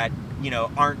that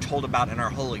aren't told about in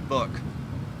our holy book,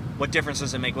 what difference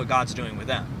does it make what God's doing with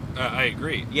them? I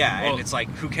agree. Yeah, well, and it's like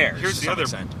who cares? Here's the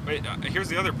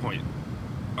other point.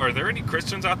 Are there any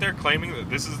Christians out there claiming that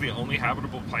this is the only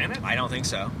habitable planet? I don't think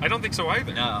so. I don't think so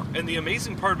either. No. And the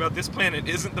amazing part about this planet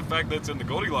isn't the fact that it's in the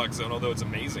Goldilocks zone, although it's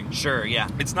amazing. Sure, yeah.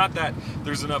 It's not that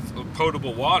there's enough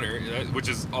potable water, which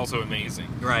is also amazing.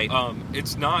 Right.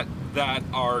 It's not that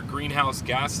our greenhouse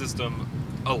gas system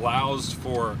allows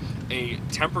for a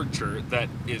temperature that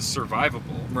is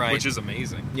survivable, right, which is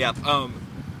amazing. Yep.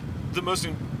 The most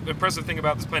impressive thing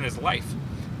about this planet is life.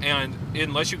 And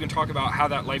unless you can talk about how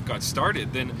that life got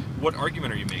started, then what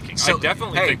argument are you making? So, I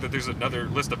definitely think that there's another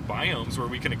list of biomes where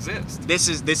we can exist. This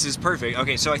is perfect.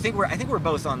 Okay, so I think we're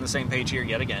both on the same page here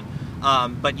yet again.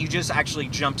 But you just actually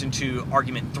jumped into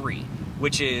argument 3,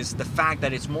 which is the fact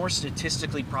that it's more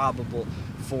statistically probable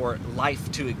for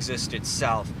life to exist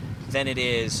itself than it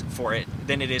is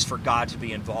for God to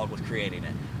be involved with creating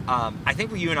it. I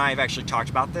think you and I have actually talked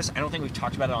about this. I don't think we've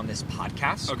talked about it on this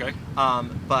podcast. Okay.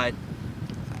 But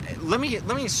let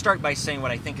me start by saying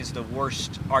what I think is the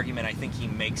worst argument I think he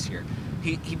makes here.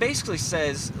 He basically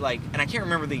says, like, and I can't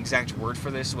remember the exact word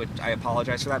for this, which I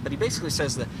apologize for that, but he basically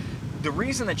says that the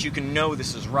reason that you can know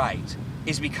this is right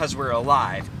is because we're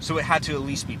alive, so it had to at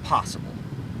least be possible.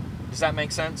 Does that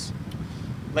make sense?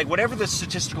 Like, whatever the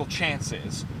statistical chance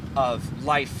is of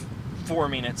life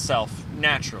forming itself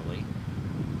naturally,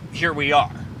 here we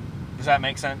are. Does that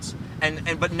make sense?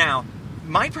 But now,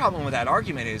 my problem with that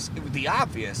argument is the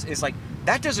obvious is like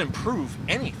that doesn't prove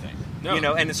anything.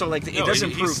 No. And so like it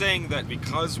doesn't prove. He's saying that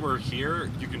because we're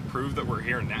here, you can prove that we're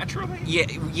here naturally.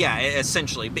 Yeah,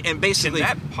 essentially, and basically.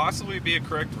 Can that possibly be a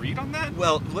correct read on that?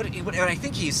 Well, what I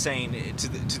think he's saying to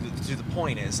the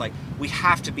point is like we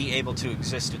have to be able to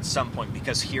exist at some point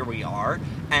because here we are,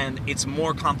 and it's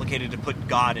more complicated to put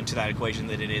God into that equation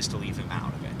than it is to leave him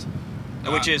out of it.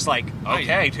 Which is like,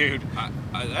 okay, dude.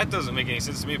 That doesn't make any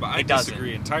sense to me, but I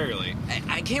disagree entirely.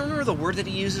 I can't remember the word that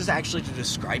he uses actually to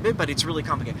describe it, but it's really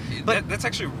complicated. But that's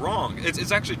actually wrong.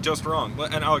 It's actually just wrong,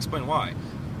 and I'll explain why.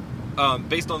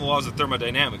 Based on the laws of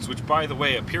thermodynamics, which, by the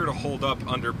way, appear to hold up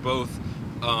under both,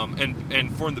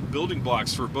 and form the building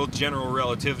blocks for both general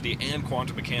relativity and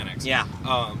quantum mechanics. Yeah.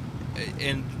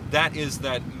 And that is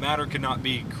that matter cannot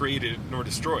be created nor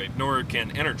destroyed, nor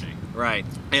can energy. Right.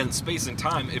 And space and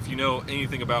time, if you know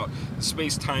anything about the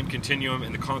space-time continuum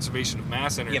and the conservation of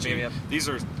mass energy, yep. These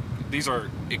are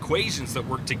equations that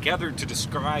work together to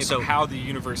describe how the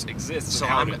universe exists. So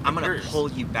I'm going to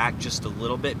pull you back just a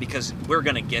little bit because we're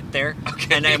going to get there.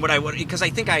 Okay. And because I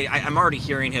think I'm already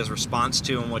hearing his response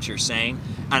to what you're saying,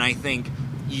 and I think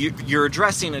you're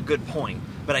addressing a good point.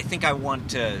 But I think I want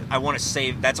to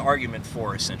save that's argument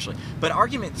 4 essentially. But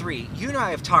argument 3, you and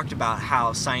I have talked about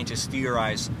how scientists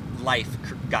theorize life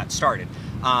got started,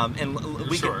 and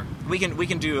we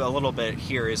can do a little bit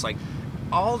here. Is like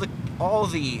all the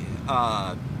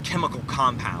chemical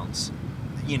compounds,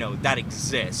 that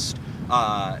exist.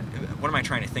 What am I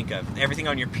trying to think of? Everything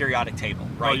on your periodic table,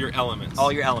 right? All your elements.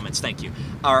 All your elements. Thank you.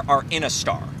 Are in a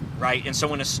star, right? And so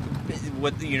when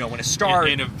when a star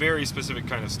in a very specific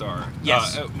kind of star.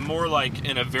 Yes. More like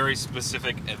in a very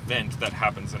specific event that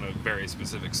happens in a very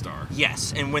specific star.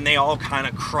 Yes, and when they all kind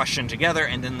of crush in together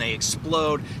and then they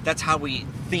explode, that's how we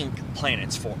think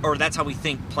planets form, or that's how we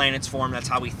think planets form. That's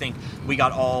how we think we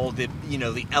got all the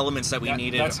the elements that we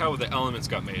needed. That's how the elements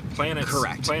got made.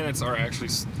 Planets are actually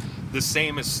the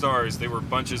same as stars. They were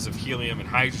bunches of helium and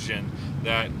hydrogen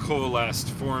that coalesced,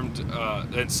 formed,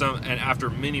 and after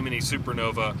many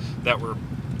supernova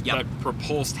that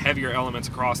propulsed heavier elements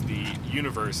across the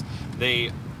universe,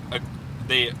 they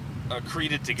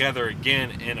accreted together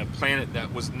again in a planet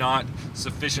that was not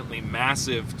sufficiently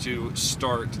massive to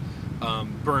start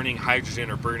burning hydrogen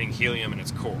or burning helium in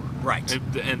its core, right,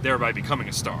 and thereby becoming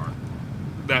a star.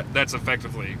 That's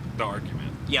effectively the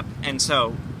argument. Yep, and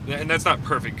that's not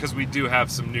perfect because we do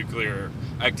have some nuclear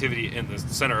activity in the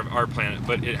center of our planet,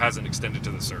 but it hasn't extended to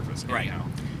the surface anyhow.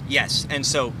 Right. Yes, and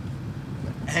so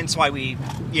hence why we've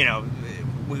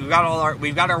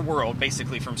got our world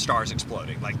basically from stars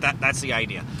exploding. Like that's the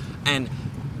idea. And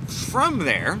from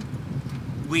there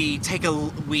we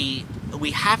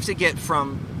have to get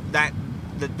from that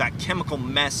chemical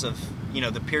mess of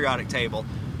the periodic table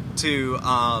to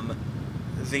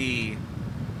to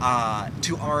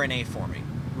RNA forming.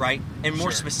 Right? And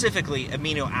more specifically,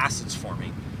 amino acids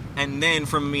forming. And then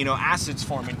from amino acids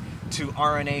forming to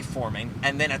RNA forming.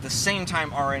 And then at the same time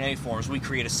RNA forms, we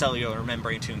create a cellular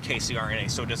membrane to encase the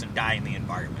RNA so it doesn't die in the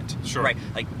environment. Sure. Right?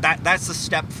 Like that's the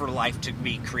step for life to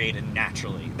be created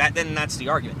naturally. That's the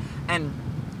argument. And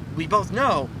we both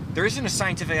know there isn't a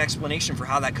scientific explanation for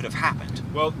how that could have happened.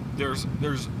 Well, there's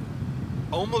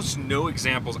almost no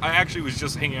examples. I actually was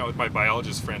just hanging out with my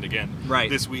biologist friend again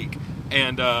this week.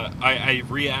 And I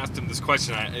re-asked him this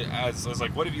question. I was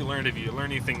like, what have you learned? Have you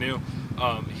learned anything new?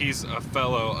 He's a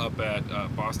fellow up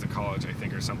at Boston College, I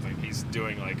think, or something. He's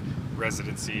doing, like,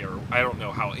 residency, or I don't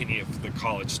know how any of the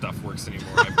college stuff works anymore.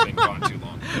 I've been gone too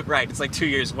long. Right, it's like 2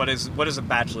 years. What is a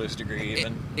bachelor's degree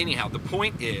even? Anyhow, the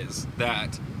point is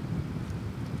that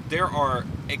there are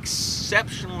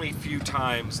exceptionally few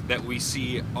times that we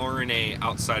see RNA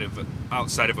outside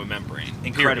of a membrane.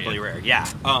 Incredibly rare, yeah.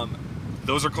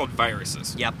 Those are called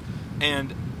viruses. Yep.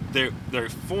 And they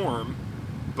form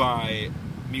by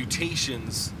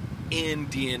mutations in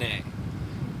DNA.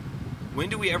 When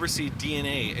do we ever see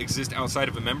DNA exist outside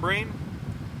of a membrane?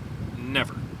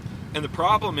 Never. And the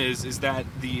problem is that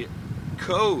the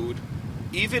code,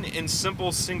 even in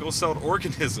simple single-celled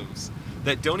organisms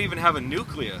that don't even have a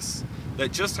nucleus,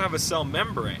 that just have a cell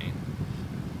membrane,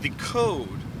 the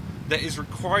code that is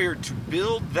required to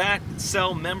build that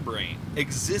cell membrane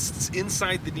exists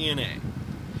inside the DNA.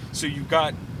 So you've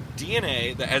got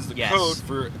DNA that has the code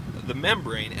for the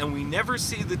membrane, and we never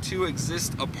see the two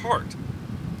exist apart.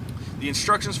 The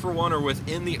instructions for one are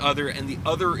within the other, and the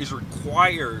other is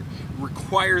requires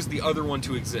the other one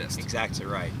to exist. Exactly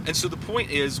right. And so the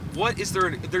point is,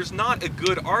 there's not a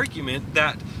good argument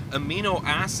that amino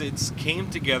acids came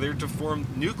together to form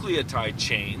nucleotide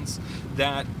chains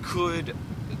that could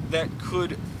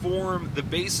form the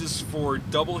basis for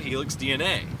double helix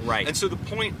DNA. Right. And so the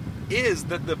point is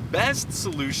that the best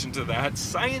solution to that,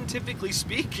 scientifically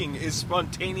speaking, is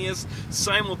spontaneous,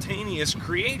 simultaneous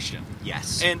creation.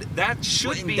 Yes. And that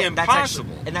should be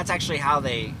impossible. That's actually how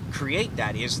they create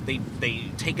that, is they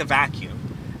take a vacuum.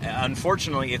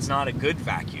 Unfortunately, it's not a good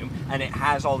vacuum, and it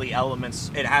has all the elements,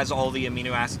 it has all the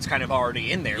amino acids kind of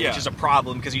already in there, which is a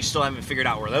problem because you still haven't figured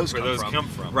out where those come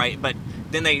from. Right, but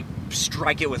then they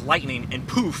strike it with lightning, and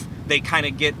poof, they kind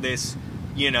of get this,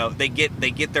 they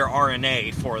get their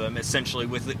RNA for them essentially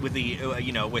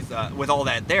with all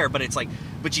that there. But it's like,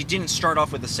 but you didn't start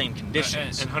off with the same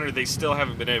conditions. And Hunter, they still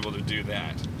haven't been able to do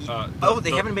that.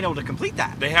 They haven't been able to complete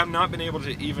that. They have not been able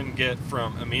to even get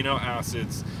from amino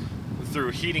acids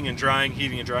through heating and drying,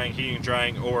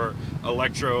 or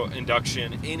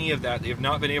electroinduction, any of that. They have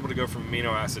not been able to go from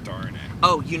amino acid to RNA.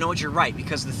 Oh, you know what? You're right,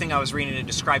 because the thing I was reading, it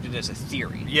described it as a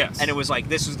theory. Yes. And it was like,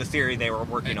 this was the theory they were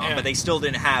working on, but they still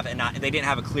didn't have, they didn't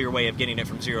have a clear way of getting it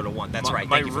from 0 to 1. That's right.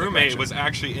 My roommate was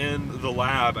actually in the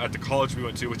lab at the college we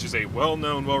went to, which is a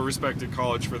well-known, well-respected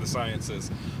college for the sciences.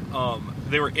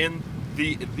 They were in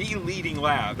the leading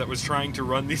lab that was trying to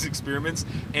run these experiments,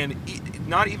 and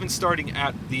not even starting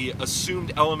at the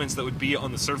assumed elements that would be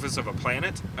on the surface of a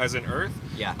planet, as in Earth.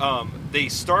 Yeah. They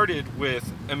started with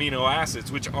amino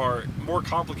acids, which are more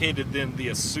complicated than the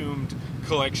assumed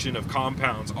collection of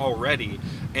compounds already,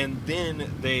 and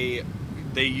then they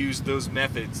used those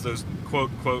methods, those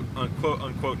quote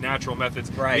unquote natural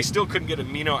methods. Right. They still couldn't get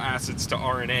amino acids to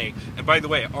RNA. And by the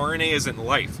way, RNA isn't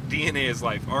life. DNA is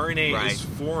life. RNA is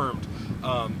formed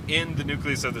in the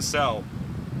nucleus of the cell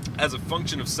as a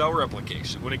function of cell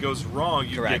replication. When it goes wrong,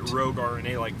 you Correct. get rogue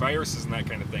RNA like viruses and that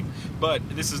kind of thing. But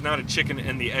this is not a chicken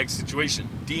and the egg situation.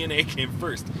 DNA came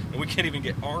first, and we can't even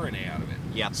get RNA out of it.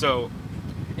 Yeah. So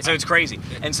it's crazy.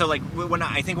 And so like when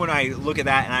I look at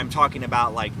that and I'm talking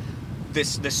about like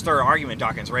this third argument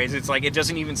Dawkins raised, it's like it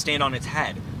doesn't even stand on its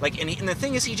head. Like and the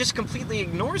thing is, he just completely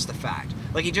ignores the fact.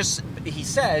 Like he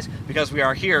says, because we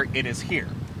are here, it is here.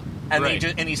 And Right.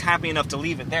 and he's happy enough to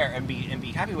leave it there and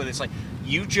be happy with it. It's like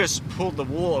you just pulled the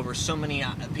wool over so many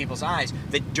people's eyes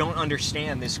that don't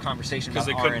understand this conversation about because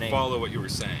they RNA. couldn't follow what you were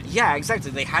saying. Yeah,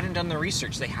 exactly. They hadn't done the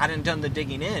research. They hadn't done the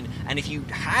digging in. And if you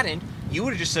hadn't, you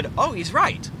would have just said, "Oh, he's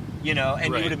right," and Right.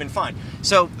 you would have been fine.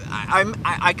 So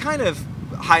I kind of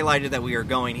highlighted that we are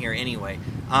going here anyway.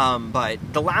 But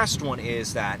the last one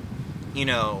is that,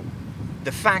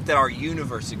 the fact that our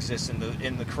universe exists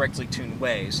in the correctly tuned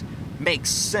ways makes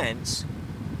sense.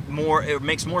 It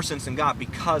makes more sense than God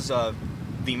because of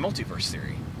the multiverse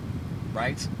theory,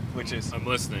 right? Which is I'm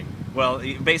listening.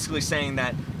 basically saying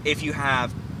that if you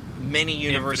have many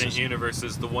universes, Infinite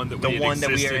universes, the one that the we had one that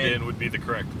we existed are in would be the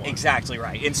correct one. exactly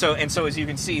right. And so as you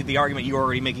can see, the argument you were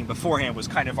already making beforehand was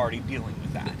kind of already dealing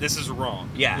with that. This is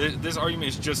wrong. Yeah. This argument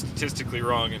is just statistically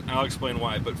wrong, and I'll explain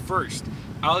why. But first,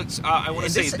 Alex, I want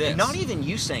to say this. Not even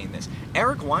you saying this.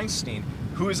 Eric Weinstein,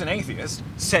 who is an atheist,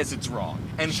 says it's wrong,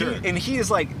 and Sure. he is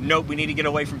like, nope, we need to get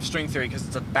away from string theory because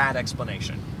it's a bad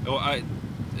explanation. Well,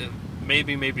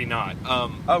 maybe not.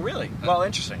 Oh, really? Well,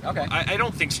 interesting. Okay. I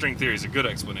don't think string theory is a good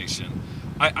explanation.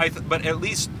 But at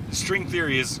least string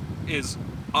theory is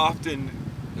often.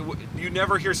 You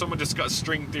never hear someone discuss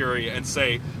string theory and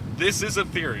say, "This is a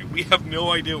theory. We have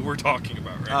no idea what we're talking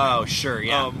about right now." Oh, sure,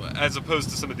 yeah. As opposed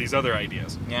to some of these other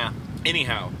ideas. Yeah.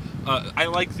 Anyhow, I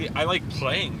like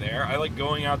playing there. I like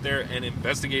going out there and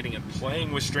investigating and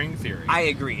playing with string theory. I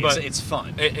agree. But it's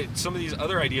fun. Some of these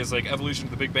other ideas like evolution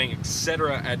to the Big Bang,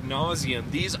 etc., ad nauseum,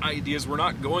 these ideas we're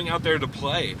not going out there to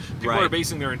play. People Right. are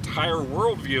basing their entire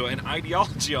worldview and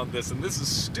ideology on this, and this is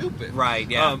stupid. Right,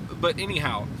 yeah. But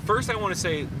anyhow, first I want to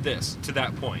say this to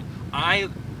that point. I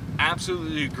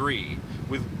absolutely agree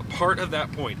with part of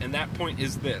that point, and that point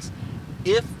is this.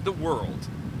 If the world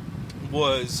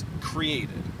was created,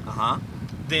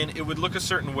 then it would look a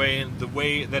certain way, and the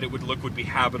way that it would look would be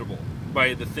habitable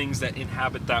by the things that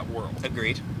inhabit that world.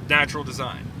 Agreed. Natural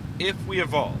design. If we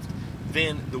evolved,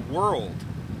 then the world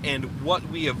and what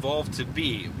we evolved to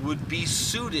be would be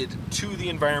suited to the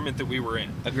environment that we were in.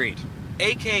 Agreed.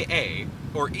 AKA,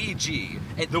 or EG,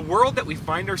 the world that we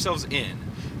find ourselves in,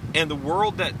 and the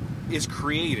world that is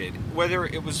created, whether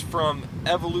it was from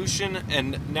evolution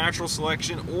and natural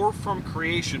selection or from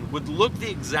creation, would look the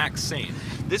exact same.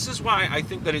 This is why I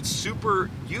think that it's super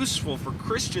useful for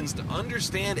Christians to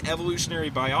understand evolutionary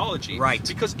biology. Right.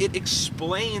 Because it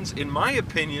explains, in my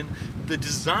opinion, the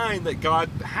design that God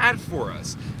had for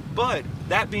us. But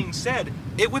that being said,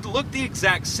 it would look the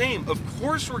exact same. Of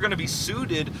course we're going to be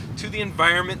suited to the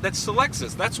environment that selects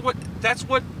us. That's what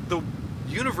the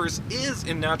universe is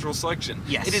in natural selection.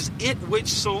 Yes. It is it which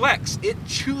selects. It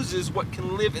chooses what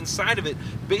can live inside of it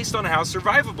based on how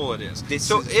survivable it is.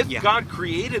 If God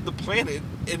created the planet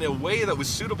in a way that was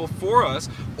suitable for us,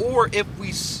 or if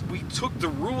we took the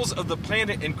rules of the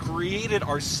planet and created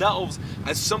ourselves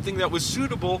as something that was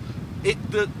suitable,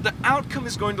 the outcome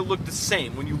is going to look the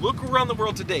same. When you look around the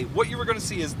world today, what you are going to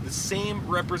see is the same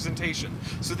representation.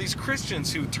 So these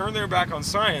Christians who turn their back on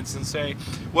science and say,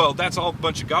 well, that's all a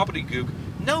bunch of gobbledygook.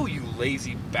 No, you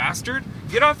lazy bastard.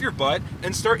 Get off your butt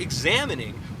and start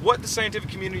examining what the scientific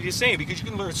community is saying, because you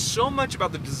can learn so much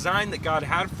about the design that God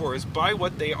had for us by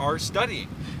what they are studying.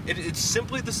 It's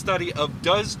simply the study of,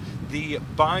 does the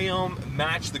biome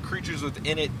match the creatures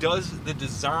within it? Does the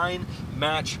design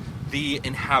match the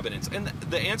inhabitants? And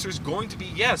the answer is going to be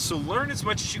yes, so learn as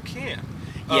much as you can.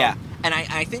 Yeah, and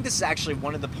I think this is actually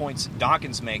one of the points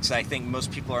Dawkins makes. I think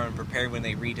most people are unprepared when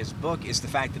they read his book, is the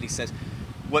fact that he says,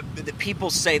 what the people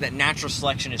say that natural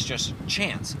selection is just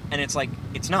chance, and it's like,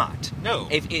 it's not. No.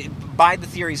 By the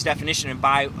theory's definition and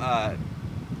by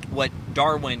what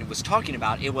Darwin was talking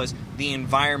about, it was the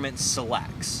environment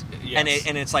selects. Yes.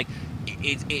 And it's like,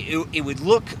 it would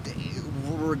look,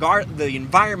 the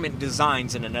environment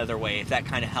designs in another way, if that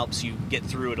kind of helps you get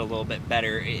through it a little bit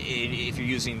better, if you're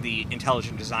using the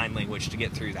intelligent design language to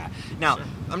get through that. Now, sure.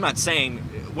 I'm not saying,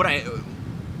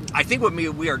 I think what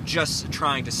we are just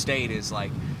trying to state is,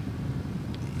 like,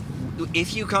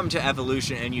 if you come to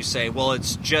evolution and you say, well,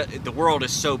 it's just, the world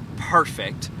is so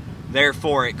perfect,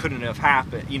 therefore it couldn't have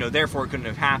happened, therefore it couldn't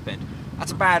have happened,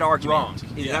 that's a bad argument.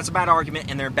 Wrong. Yeah. That's a bad argument,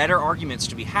 and there are better arguments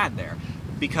to be had there.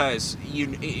 because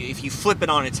if you flip it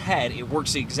on its head, it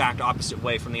works the exact opposite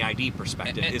way from the ID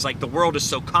perspective. It's like the world is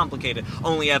so complicated,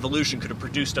 only evolution could have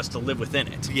produced us to live within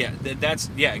it. Yeah,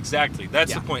 exactly.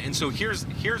 That's the point. And so here's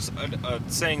a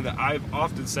saying that I've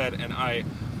often said and I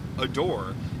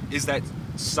adore, is that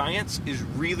science is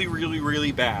really, really,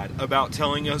 really bad about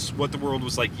telling us what the world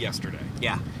was like yesterday.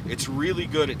 Yeah. It's really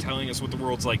good at telling us what the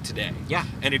world's like today. Yeah.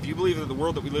 And if you believe that the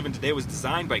world that we live in today was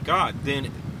designed by God,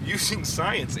 then using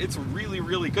science, it's really,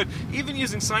 really good. Even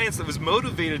using science that was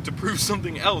motivated to prove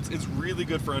something else, it's really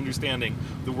good for understanding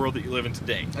the world that you live in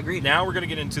today. Agreed. Now we're going to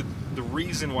get into the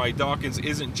reason why Dawkins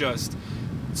isn't just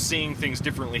seeing things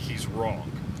differently, he's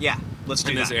wrong. Yeah, let's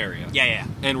do in that. this area. Yeah.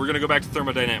 And we're going to go back to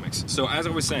thermodynamics. So as I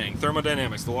was saying,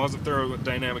 thermodynamics, the laws of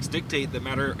thermodynamics dictate that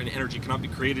matter and energy cannot be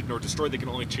created nor destroyed, they can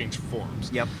only change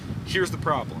forms. Yep. Here's the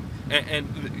problem.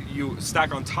 And you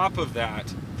stack on top of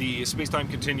that the space-time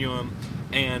continuum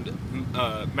and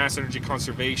mass energy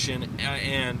conservation,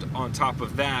 and on top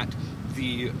of that,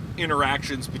 the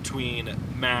interactions between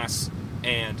mass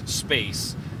and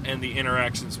space, and the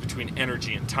interactions between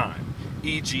energy and time.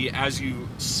 E.g., as you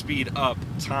speed up,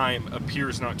 time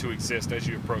appears not to exist as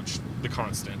you approach the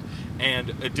constant. And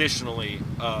additionally,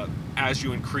 as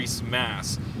you increase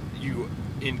mass, you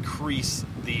increase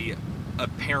the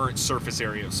apparent surface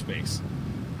area of space.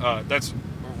 That's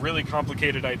really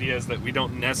complicated ideas that we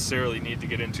don't necessarily need to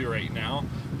get into right now,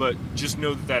 but just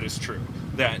know that that is true.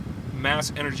 That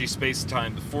mass, energy, space,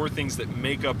 time, the four things that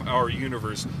make up our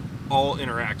universe, all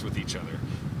interact with each other,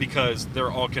 because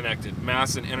they're all connected.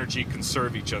 Mass and energy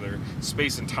conserve each other.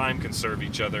 Space and time conserve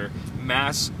each other.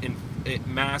 Mass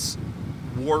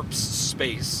warps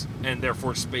space, and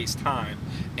therefore space-time.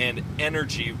 And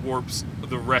energy warps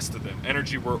the rest of them.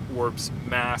 Energy warps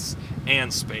mass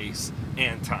and space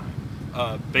and time,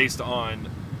 based on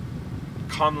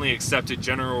commonly accepted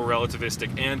general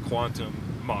relativistic and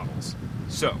quantum models.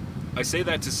 So, I say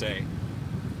that to say,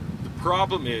 the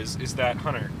problem is that,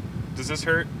 Hunter, does this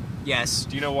hurt? Yes.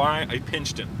 Do you know why? I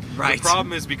pinched him. Right. The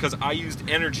problem is because I used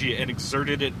energy and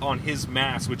exerted it on his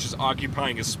mass, which is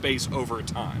occupying a space over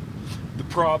time. The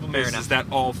problem is that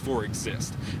all four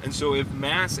exist. And so if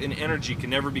mass and energy can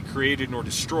never be created nor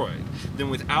destroyed, then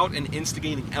without an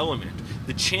instigating element,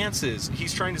 the chances,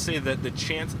 he's trying to say that the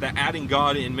chance that adding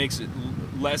God in makes it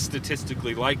less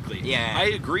statistically likely. Yeah. I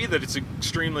agree that it's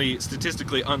extremely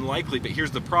statistically unlikely, but here's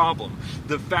the problem.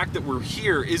 The fact that we're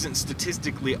here isn't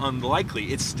statistically unlikely,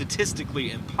 it's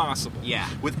statistically impossible. Yeah.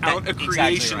 Without a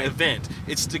creation event,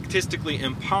 it's statistically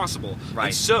impossible. Right.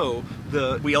 And so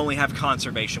we only have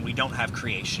conservation, we don't have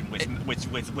creation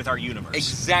with our universe.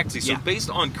 Exactly. So based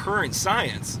on current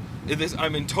science,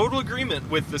 I'm in total agreement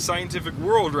with the scientific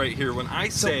world right here when I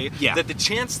say that the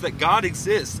chance that God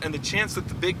exists and the chance that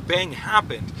the Big Bang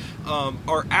happened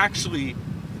are actually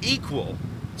equal,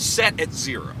 set at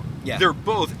zero. Yeah. They're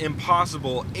both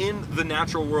impossible in the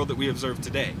natural world that we observe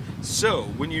today. So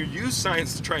when you use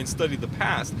science to try and study the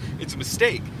past, it's a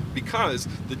mistake, because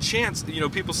the chance,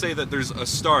 people say that there's a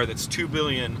star that's 2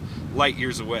 billion light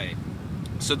years away.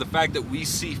 So the fact that we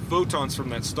see photons from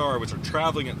that star, which are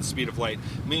traveling at the speed of light,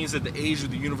 means that the age of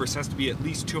the universe has to be at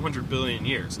least 200 billion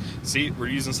years. See, we're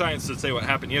using science to say what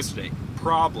happened yesterday.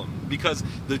 Problem, because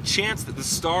the chance that the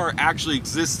star actually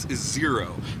exists is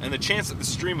zero, and the chance that the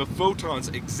stream of photons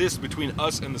exists between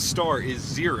us and the star is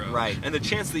zero. Right. And the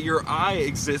chance that your eye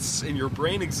exists and your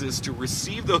brain exists to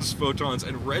receive those photons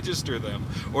and register them,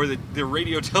 or the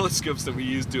radio telescopes that we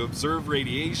use to observe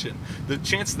radiation, the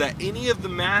chance that any of the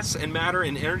mass and matter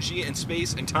and energy and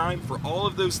space and time for all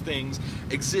of those things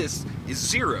exists is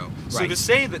zero. Right. So to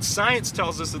say that science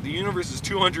tells us that the universe is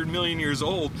 200 million years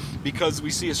old because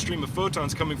we see a stream of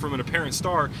photons coming from an apparent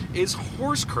star is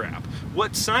horse crap.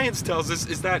 What science tells us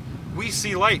is that we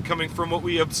see light coming from what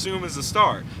we assume is a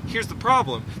star. Here's the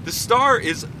problem. The star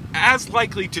is as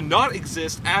likely to not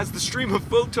exist as the stream of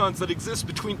photons that exists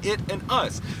between it and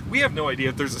us. We have no idea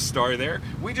if there's a star there.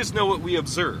 We just know what we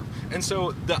observe. And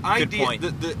so the idea,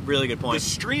 really good point. The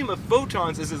stream of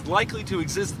photons is as likely to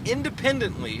exist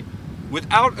independently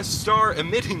without a star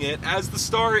emitting it as the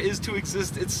star is to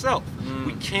exist itself.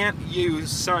 We can't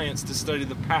use science to study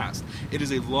the past. It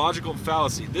is a logical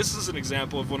fallacy. This is an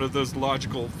example of one of those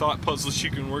logical thought puzzles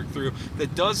you can work through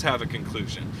that does have a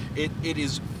conclusion. It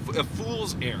is a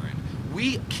fool's errand.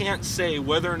 We can't say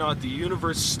whether or not the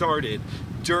universe started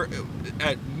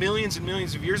at millions and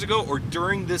millions of years ago or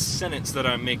during this sentence that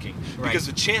I'm making. Right. Because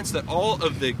the chance that all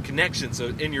of the connections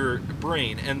in your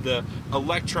brain and the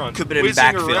electrons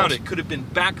whizzing around it could have been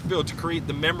backfilled to create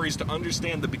the memories to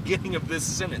understand the beginning of this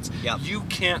sentence. Yep. You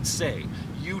can't say.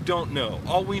 You don't know.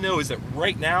 All we know is that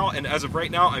right now, and as of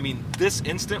right now, I mean, this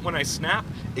instant when I snap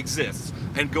exists.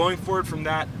 And going forward from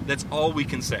that, that's all we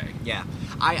can say. Yeah.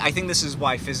 I think this is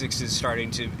why physics is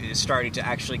starting to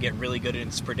actually get really good at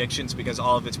its predictions, because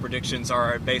all of its predictions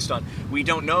are based on, we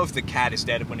don't know if the cat is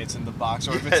dead when it's in the box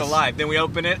or if it's alive. Then we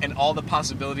open it and all the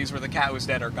possibilities where the cat was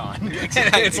dead are gone.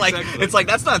 Exactly. It's like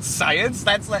that's not science.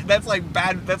 That's like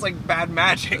bad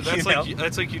magic.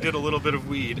 That's like you did a little bit of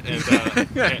weed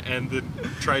and then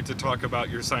tried to talk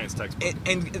about your science textbook.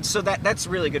 And so that's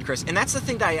really good, Chris. And that's the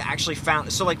thing that I actually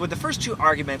found. So like with the first two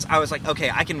arguments, I was like,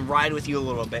 okay, I can ride with you a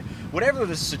little bit. Whatever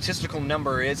the statistical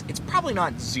number is, it's probably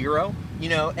not zero,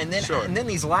 And then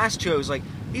these last two, I was like,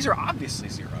 these are obviously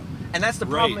zero. And that's the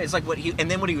problem. Is like what he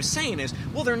was saying is,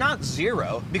 well, they're not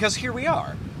zero because here we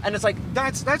are. And it's like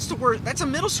that's the word. That's a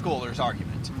middle schooler's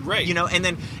argument, right? And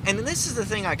then this is the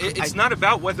thing. It's not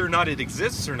about whether or not it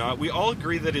exists or not. We all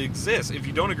agree that it exists. If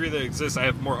you don't agree that it exists, I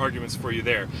have more arguments for you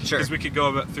there. Sure. Because we could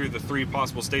go through the 3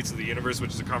 possible states of the universe,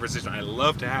 which is a conversation I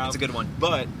love to have. It's a good one.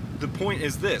 But the point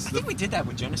is this. I think we did that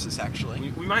with Genesis,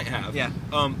 actually. We might have. Yeah.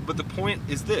 But the point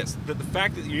is this, that the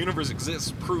fact that the universe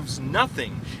exists proves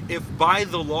nothing if by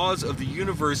the laws of the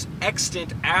universe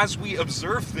extant as we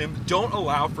observe them don't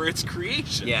allow for its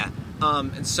creation. Yeah.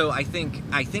 And so I think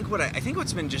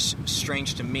what's been just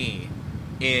strange to me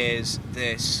is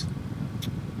this,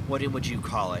 what would you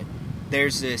call it?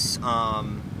 There's this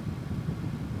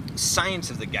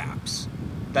science of the gaps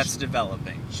that's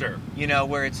developing. Sure.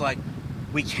 Where it's like,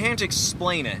 we can't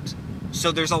explain it,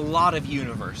 so there's a lot of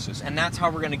universes, and that's how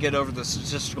we're going to get over the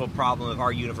statistical problem of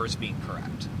our universe being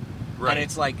correct. Right. And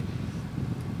it's like,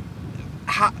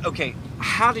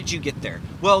 how did you get there?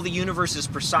 Well, the universe is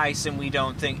precise, and we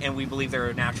believe there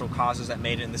are natural causes that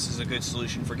made it, and this is a good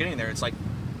solution for getting there. It's like,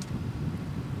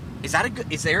 is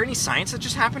there any science that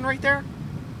just happened right there?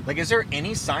 Like, is there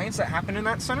any science that happened in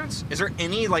that sentence? Is there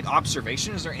any,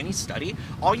 observation? Is there any study?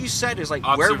 All you said is,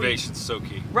 observation's so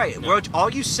key. Right. No. All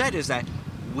you said is that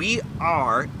we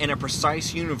are in a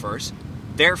precise universe,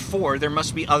 therefore there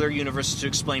must be other universes to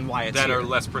explain why it's that here. Are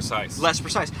less precise. Less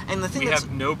precise. And the thing we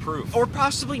have no proof. Or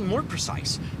possibly more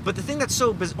precise. But the thing that's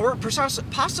so bizarre, or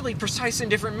possibly precise in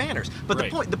different manners. But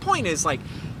the point is,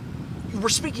 we're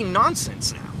speaking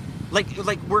nonsense now.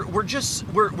 We're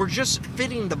just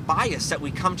fitting the bias that we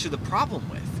come to the problem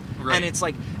with, right. And it's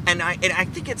like, I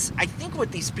think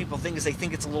what these people think is they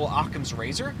think it's a little Occam's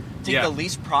razor, take the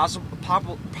least probable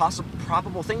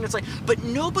thing. That's like, but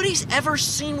nobody's ever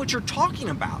seen what you're talking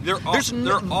about. By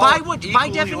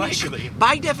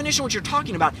definition, what you're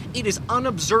talking about, it is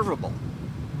unobservable.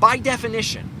 By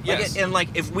definition, yes.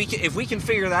 If we can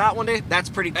figure that out one day, that's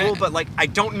pretty cool. But I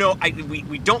don't know.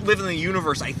 We don't live in the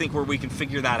universe, I think, where we can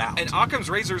figure that out. And Occam's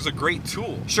razor is a great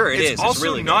tool. Sure, it's also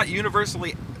really not good.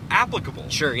 Universally applicable.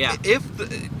 Sure, yeah.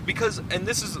 And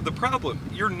this is the problem.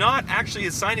 You're not actually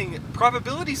assigning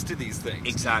probabilities to these things.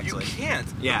 Exactly. You can't.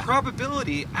 Yeah. The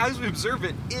probability, as we observe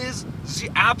it, is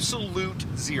absolute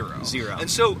zero. Zero. And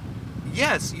so,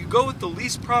 yes, you go with the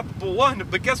least probable one,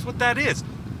 but guess what that is?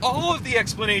 All of the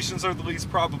explanations are the least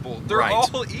probable. They're right.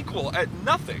 all equal at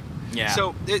nothing. Yeah.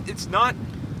 So it's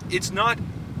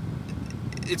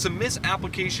a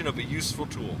misapplication of a useful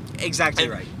tool. Exactly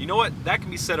and right. You know what? That can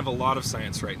be said of a lot of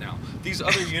science right now. These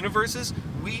other universes,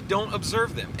 we don't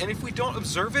observe them. And if we don't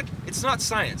observe it, it's not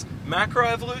science.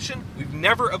 Macroevolution, we've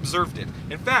never observed it.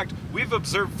 In fact, we've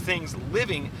observed things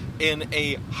living in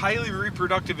a highly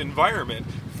reproductive environment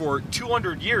for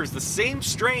 200 years, the same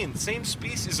strain, the same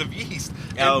species of yeast,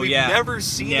 and we've never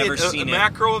seen it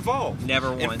macro evolve.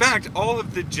 Never once. In fact, all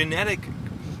of the genetic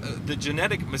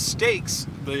mistakes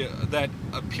that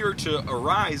appear to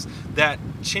arise that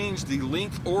change the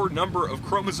length or number of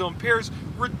chromosome pairs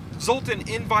result in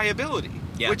inviability.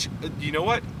 Yeah. Which, you know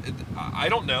what? I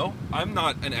don't know. I'm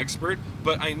not an expert,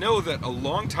 but I know that a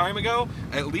long time ago,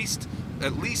 at least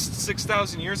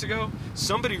 6,000 years ago,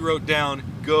 somebody wrote down,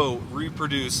 "Go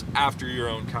reproduce after your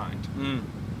own kind." Mm.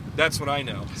 That's what I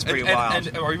know. It's pretty wild.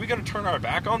 And are we going to turn our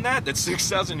back on that? That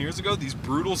 6,000 years ago, these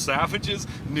brutal savages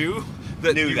knew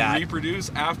that you reproduce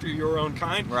after your own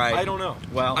kind? Right. I don't know.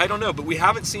 Well, I don't know, but we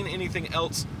haven't seen anything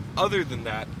else other than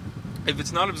that. If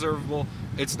it's not observable,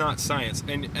 it's not science.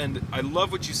 And I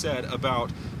love what you said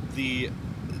about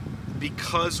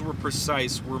because we're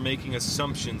precise, we're making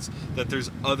assumptions that there's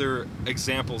other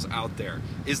examples out there.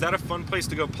 Is that a fun place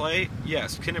to go play?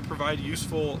 Yes. Can it provide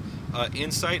useful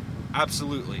insight?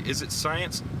 Absolutely. Is it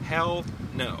science? Hell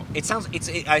no.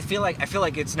 I feel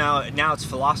like it's now it's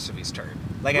philosophy's turn.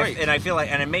 Right. I feel like,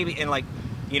 and maybe, and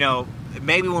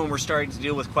maybe when we're starting to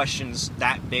deal with questions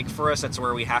that big for us, that's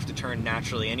where we have to turn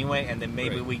naturally anyway, and then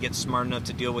maybe we get smart enough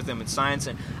to deal with them in science,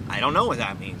 and I don't know what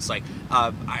that means. Like,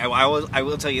 I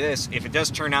will tell you this, if it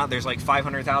does turn out there's like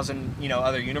 500,000,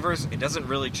 other universes, it doesn't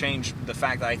really change the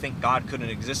fact that I think God couldn't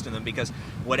exist in them, because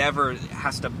whatever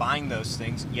has to bind those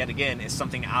things, yet again, is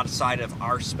something outside of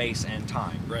our space and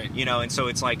time. Right. And so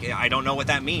it's like, I don't know what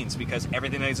that means, because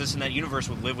everything that exists in that universe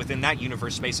would live within that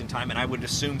universe, space, and time, and I would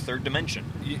assume third dimension.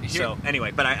 So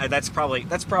anyway, but that's probably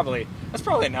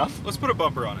enough. Let's put a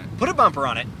bumper on it. Put a bumper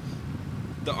on it.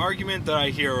 The argument that I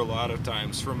hear a lot of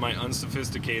times from my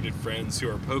unsophisticated friends who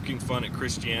are poking fun at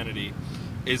Christianity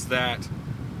is that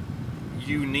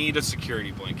you need a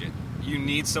security blanket. You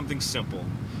need something simple.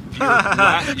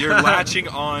 You're latching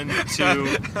on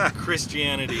to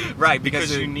Christianity, right?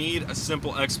 Because you need a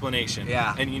simple explanation.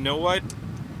 Yeah. And you know what?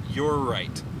 You're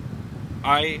right.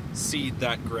 I cede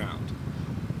that ground.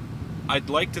 I'd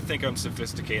like to think I'm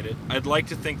sophisticated. I'd like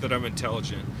to think that I'm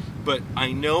intelligent, but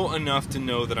I know enough to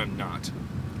know that I'm not.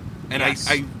 And yes.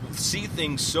 I see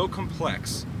things so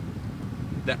complex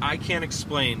that I can't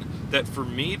explain that for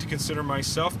me to consider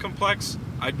myself complex,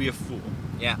 I'd be a fool.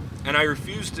 Yeah. And I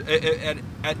refuse to,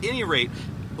 at any rate,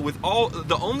 with all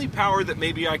the only power that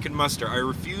maybe I can muster, I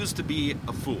refuse to be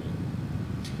a fool.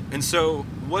 And so,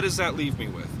 what does that leave me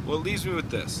with? Well, it leaves me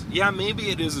with this. Yeah, maybe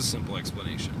it is a simple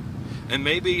explanation. And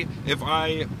maybe if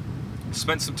I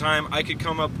spent some time, I could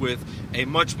come up with a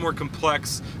much more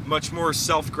complex, much more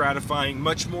self-gratifying,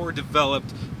 much more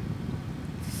developed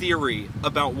theory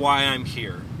about why I'm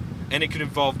here. And it could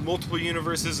involve multiple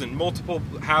universes and multiple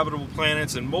habitable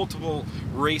planets and multiple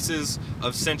races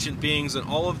of sentient beings and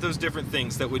all of those different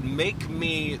things that would make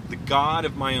me the god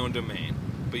of my own domain.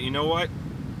 But you know what?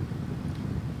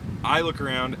 I look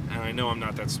around and I know I'm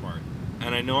not that smart.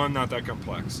 And I know I'm not that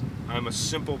complex. I'm a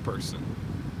simple person.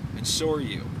 And so are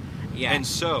you. Yeah. And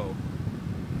so,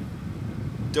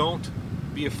 don't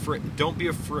be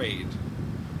afraid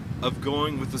of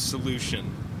going with a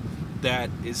solution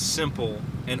that is simple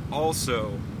and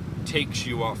also takes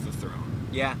you off the throne.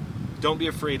 Yeah. Don't be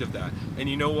afraid of that. And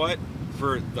you know what?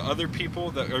 For the other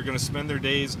people that are going to spend their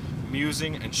days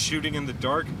musing and shooting in the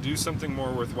dark, do something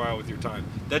more worthwhile with your time.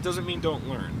 That doesn't mean don't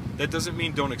learn. That doesn't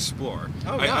mean don't explore.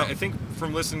 Oh, no. I think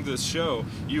from listening to this show,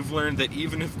 you've learned that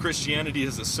even if Christianity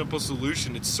is a simple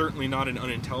solution, it's certainly not an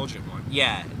unintelligent one.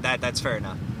 Yeah, that's fair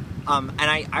enough. And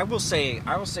I will say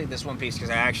this one piece, because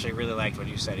I actually really liked what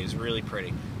you said. It was really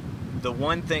pretty. The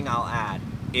one thing I'll add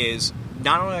is,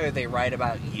 not only are they right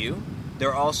about you,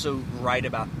 they're also right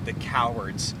about the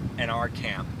cowards in our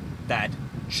camp that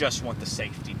just want the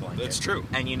safety blanket. That's true.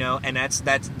 And and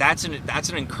that's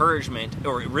an encouragement,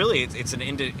 or really it's a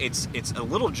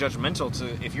little judgmental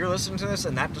to, if you're listening to this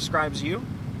and that describes you,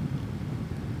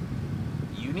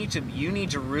 you need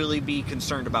to really be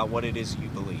concerned about what it is you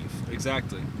believe.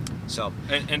 Exactly. So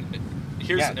and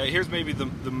here's maybe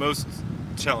the most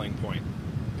telling point.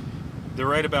 They're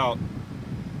right about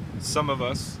some of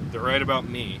us. They're right about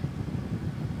me.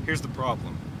 Here's the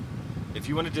problem. If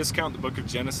you want to discount the book of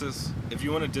Genesis, if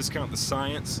you want to discount the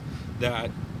science that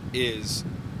is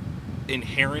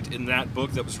inherent in that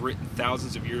book that was written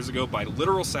thousands of years ago by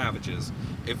literal savages,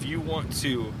 if you want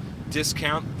to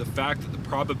discount the fact that the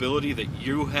probability that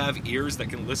you have ears that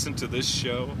can listen to this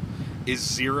show is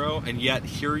 0, and yet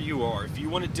here you are, if you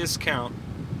want to discount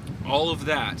all of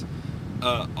that,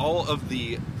 all of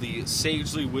the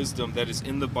sagely wisdom that is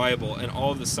in the Bible and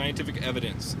all of the scientific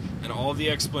evidence and all of the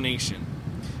explanation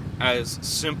as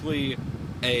simply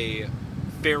a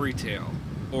fairy tale,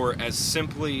 or as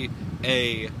simply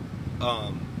a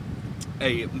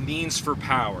means for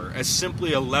power, as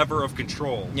simply a lever of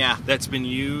control that's been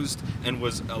used and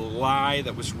was a lie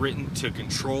that was written to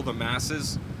control the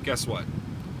masses, guess what?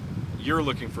 You're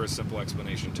looking for a simple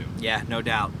explanation too. Yeah, no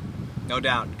doubt. No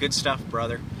doubt. Good stuff,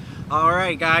 brother. All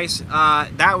right, guys.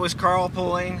 That was Carl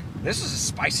pulling. This is a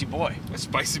spicy boy. A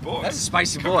spicy boy. That's a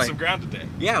spicy boy. Covered some ground today.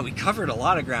 Yeah, we covered a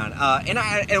lot of ground.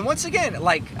 And once again,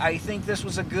 I think this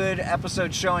was a good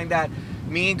episode showing that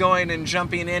me going and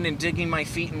jumping in and digging my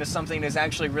feet into something is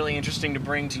actually really interesting to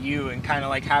bring to you and kind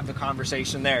of have the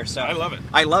conversation there. So I love it.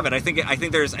 I love it. I think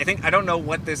I don't know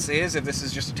what this is, if this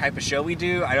is just a type of show we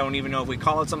do. I don't even know if we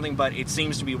call it something, but it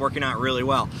seems to be working out really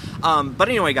well. But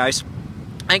anyway, guys,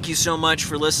 thank you so much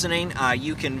for listening.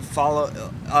 You can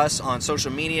follow us on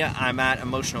social media. I'm at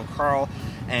Emotional Carl.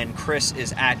 and Chris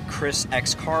is at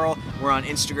ChrisXCarl. We're on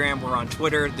Instagram, we're on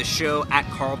Twitter. The show at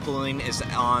Carpooling is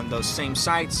on those same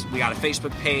sites. We got a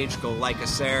Facebook page, go like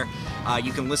us there.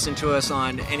 You can listen to us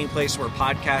on any place where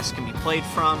podcasts can be played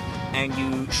from, and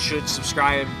you should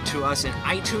subscribe to us in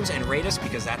iTunes and rate us,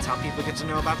 because that's how people get to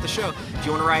know about the show. If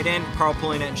you want to write in,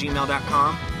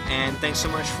 carpooling@gmail.com. And thanks so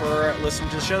much for listening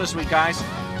to the show this week, guys.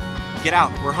 Get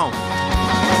out. We're home.